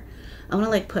her. I want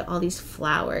to like put all these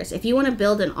flowers. If you want to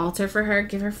build an altar for her,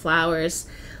 give her flowers,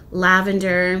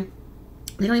 lavender.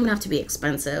 They don't even have to be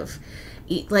expensive.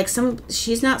 Like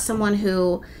she's not someone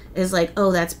who is like,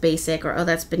 oh, that's basic, or oh,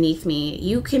 that's beneath me.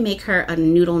 You can make her a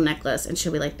noodle necklace and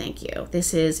she'll be like, thank you.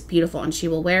 This is beautiful. And she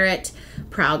will wear it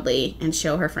proudly and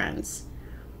show her friends.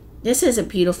 This is a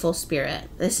beautiful spirit.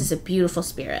 This is a beautiful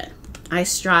spirit. I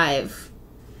strive.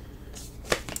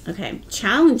 Okay,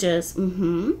 challenges.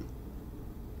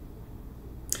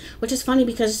 Which is funny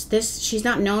because she's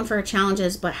not known for her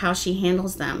challenges, but how she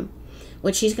handles them.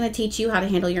 Which she's going to teach you how to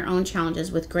handle your own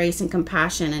challenges with grace and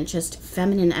compassion and just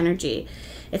feminine energy.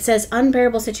 It says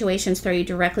unbearable situations throw you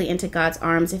directly into God's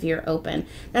arms if you're open.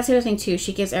 That's the other thing too.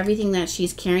 She gives everything that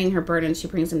she's carrying, her burdens, she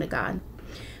brings them to God.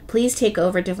 Please take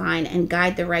over, divine, and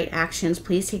guide the right actions.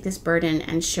 Please take this burden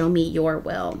and show me your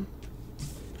will.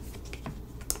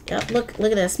 Yep, look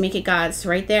at this. Make it God's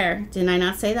right there. Didn't I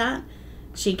not say that?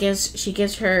 She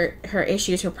gives her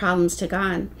issues, her problems to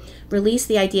God. Release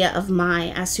the idea of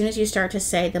my. As soon as you start to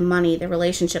say the money, the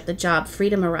relationship, the job,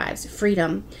 freedom arrives.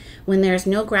 Freedom. When there's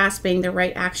no grasping, the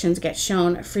right actions get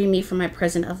shown. Free me from my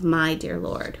prison of my dear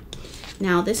Lord.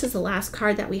 Now, this is the last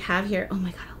card that we have here. Oh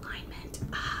my God, alignment.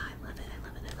 Ah, I love it, I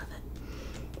love it, I love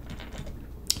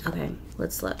it. Okay,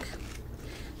 let's look.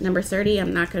 Number 30,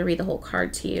 I'm not going to read the whole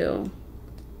card to you.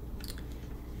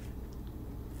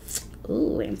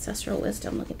 Ooh, ancestral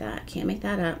wisdom. Look at that. Can't make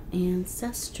that up.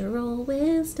 Ancestral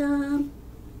wisdom.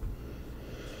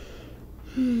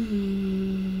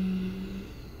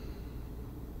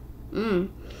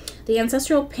 The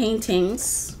ancestral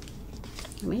paintings.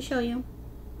 Let me show you.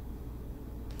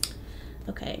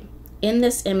 Okay. In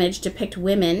this image depict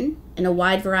women in a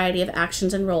wide variety of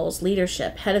actions and roles.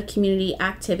 Leadership, head of community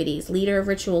activities, leader of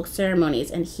ritual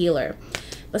ceremonies, and healer.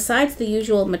 Besides the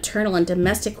usual maternal and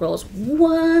domestic roles,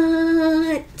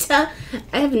 what? I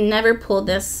have never pulled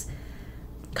this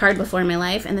card before in my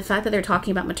life, and the fact that they're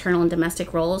talking about maternal and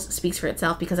domestic roles speaks for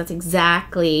itself because that's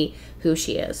exactly who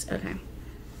she is. Okay.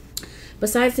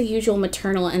 Besides the usual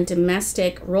maternal and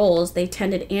domestic roles, they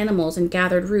tended animals and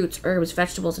gathered roots, herbs,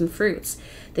 vegetables, and fruits.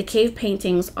 The cave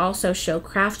paintings also show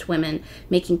craft women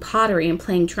making pottery and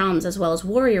playing drums, as well as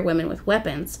warrior women with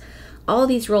weapons. All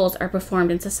these roles are performed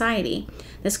in society.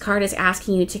 This card is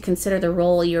asking you to consider the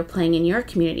role you're playing in your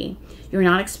community. You're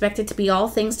not expected to be all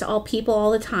things to all people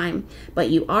all the time, but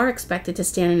you are expected to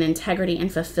stand in integrity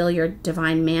and fulfill your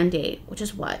divine mandate. Which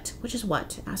is what? Which is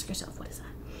what? Ask yourself, what is that?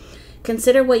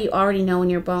 Consider what you already know in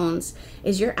your bones.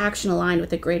 Is your action aligned with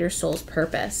the greater soul's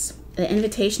purpose? The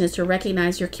invitation is to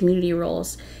recognize your community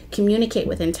roles, communicate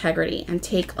with integrity, and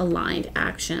take aligned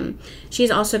action. She's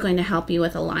also going to help you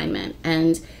with alignment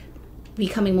and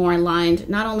becoming more aligned,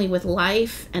 not only with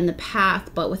life and the path,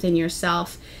 but within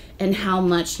yourself and how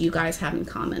much you guys have in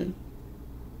common.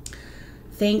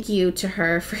 Thank you to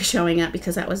her for showing up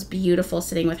because that was beautiful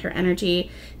sitting with her energy.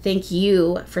 Thank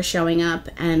you for showing up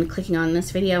and clicking on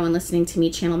this video and listening to me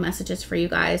channel messages for you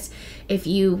guys. If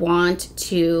you want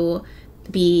to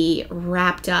be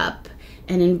wrapped up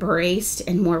and embraced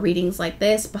in more readings like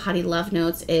this, Behati Love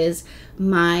Notes is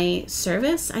my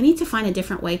service. I need to find a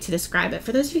different way to describe it.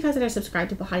 For those of you guys that are subscribed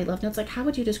to Behati Love Notes, like how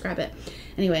would you describe it?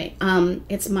 Anyway,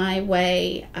 it's my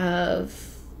way of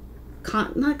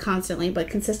not constantly, but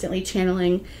consistently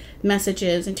channeling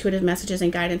messages, intuitive messages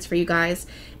and guidance for you guys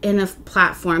in a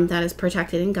platform that is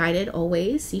protected and guided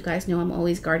always. You guys know I'm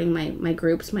always guarding my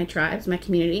groups, my tribes, my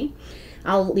community.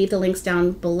 I'll leave the links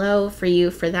down below for you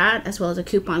for that, as well as a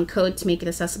coupon code to make it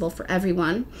accessible for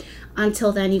everyone.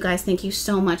 Until then, you guys, thank you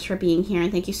so much for being here,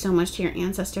 and thank you so much to your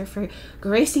ancestor for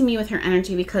gracing me with her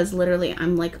energy, because literally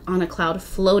I'm like on a cloud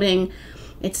floating.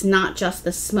 It's not just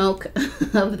the smoke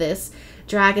of this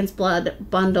dragon's blood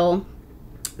bundle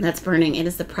that's burning. It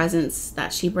is the presence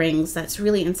that she brings that's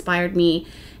really inspired me,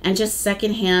 and just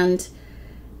secondhand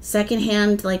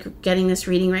like getting this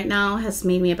reading right now has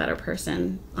made me a better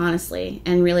person, honestly,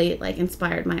 and really like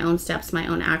inspired my own steps, my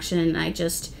own action. And I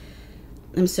just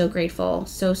am so grateful,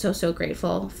 so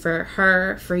grateful for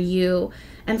her, for you,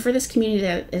 and for this community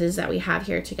that it is that we have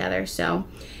here together. So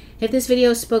if this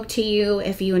video spoke to you,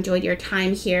 if you enjoyed your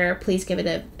time here, please give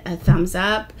it a thumbs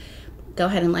up. Go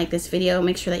ahead and like this video.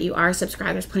 Make sure that you are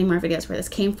subscribed. There's plenty more videos where this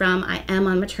came from. I am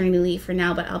on maternity leave for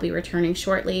now, but I'll be returning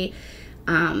shortly,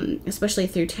 especially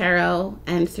through tarot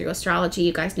and through astrology.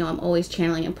 You guys know I'm always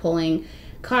channeling and pulling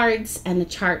cards and the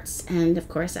charts, and of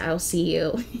course I'll see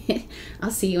you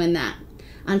I'll see you in that.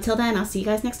 Until then, I'll see you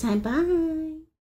guys next time. Bye.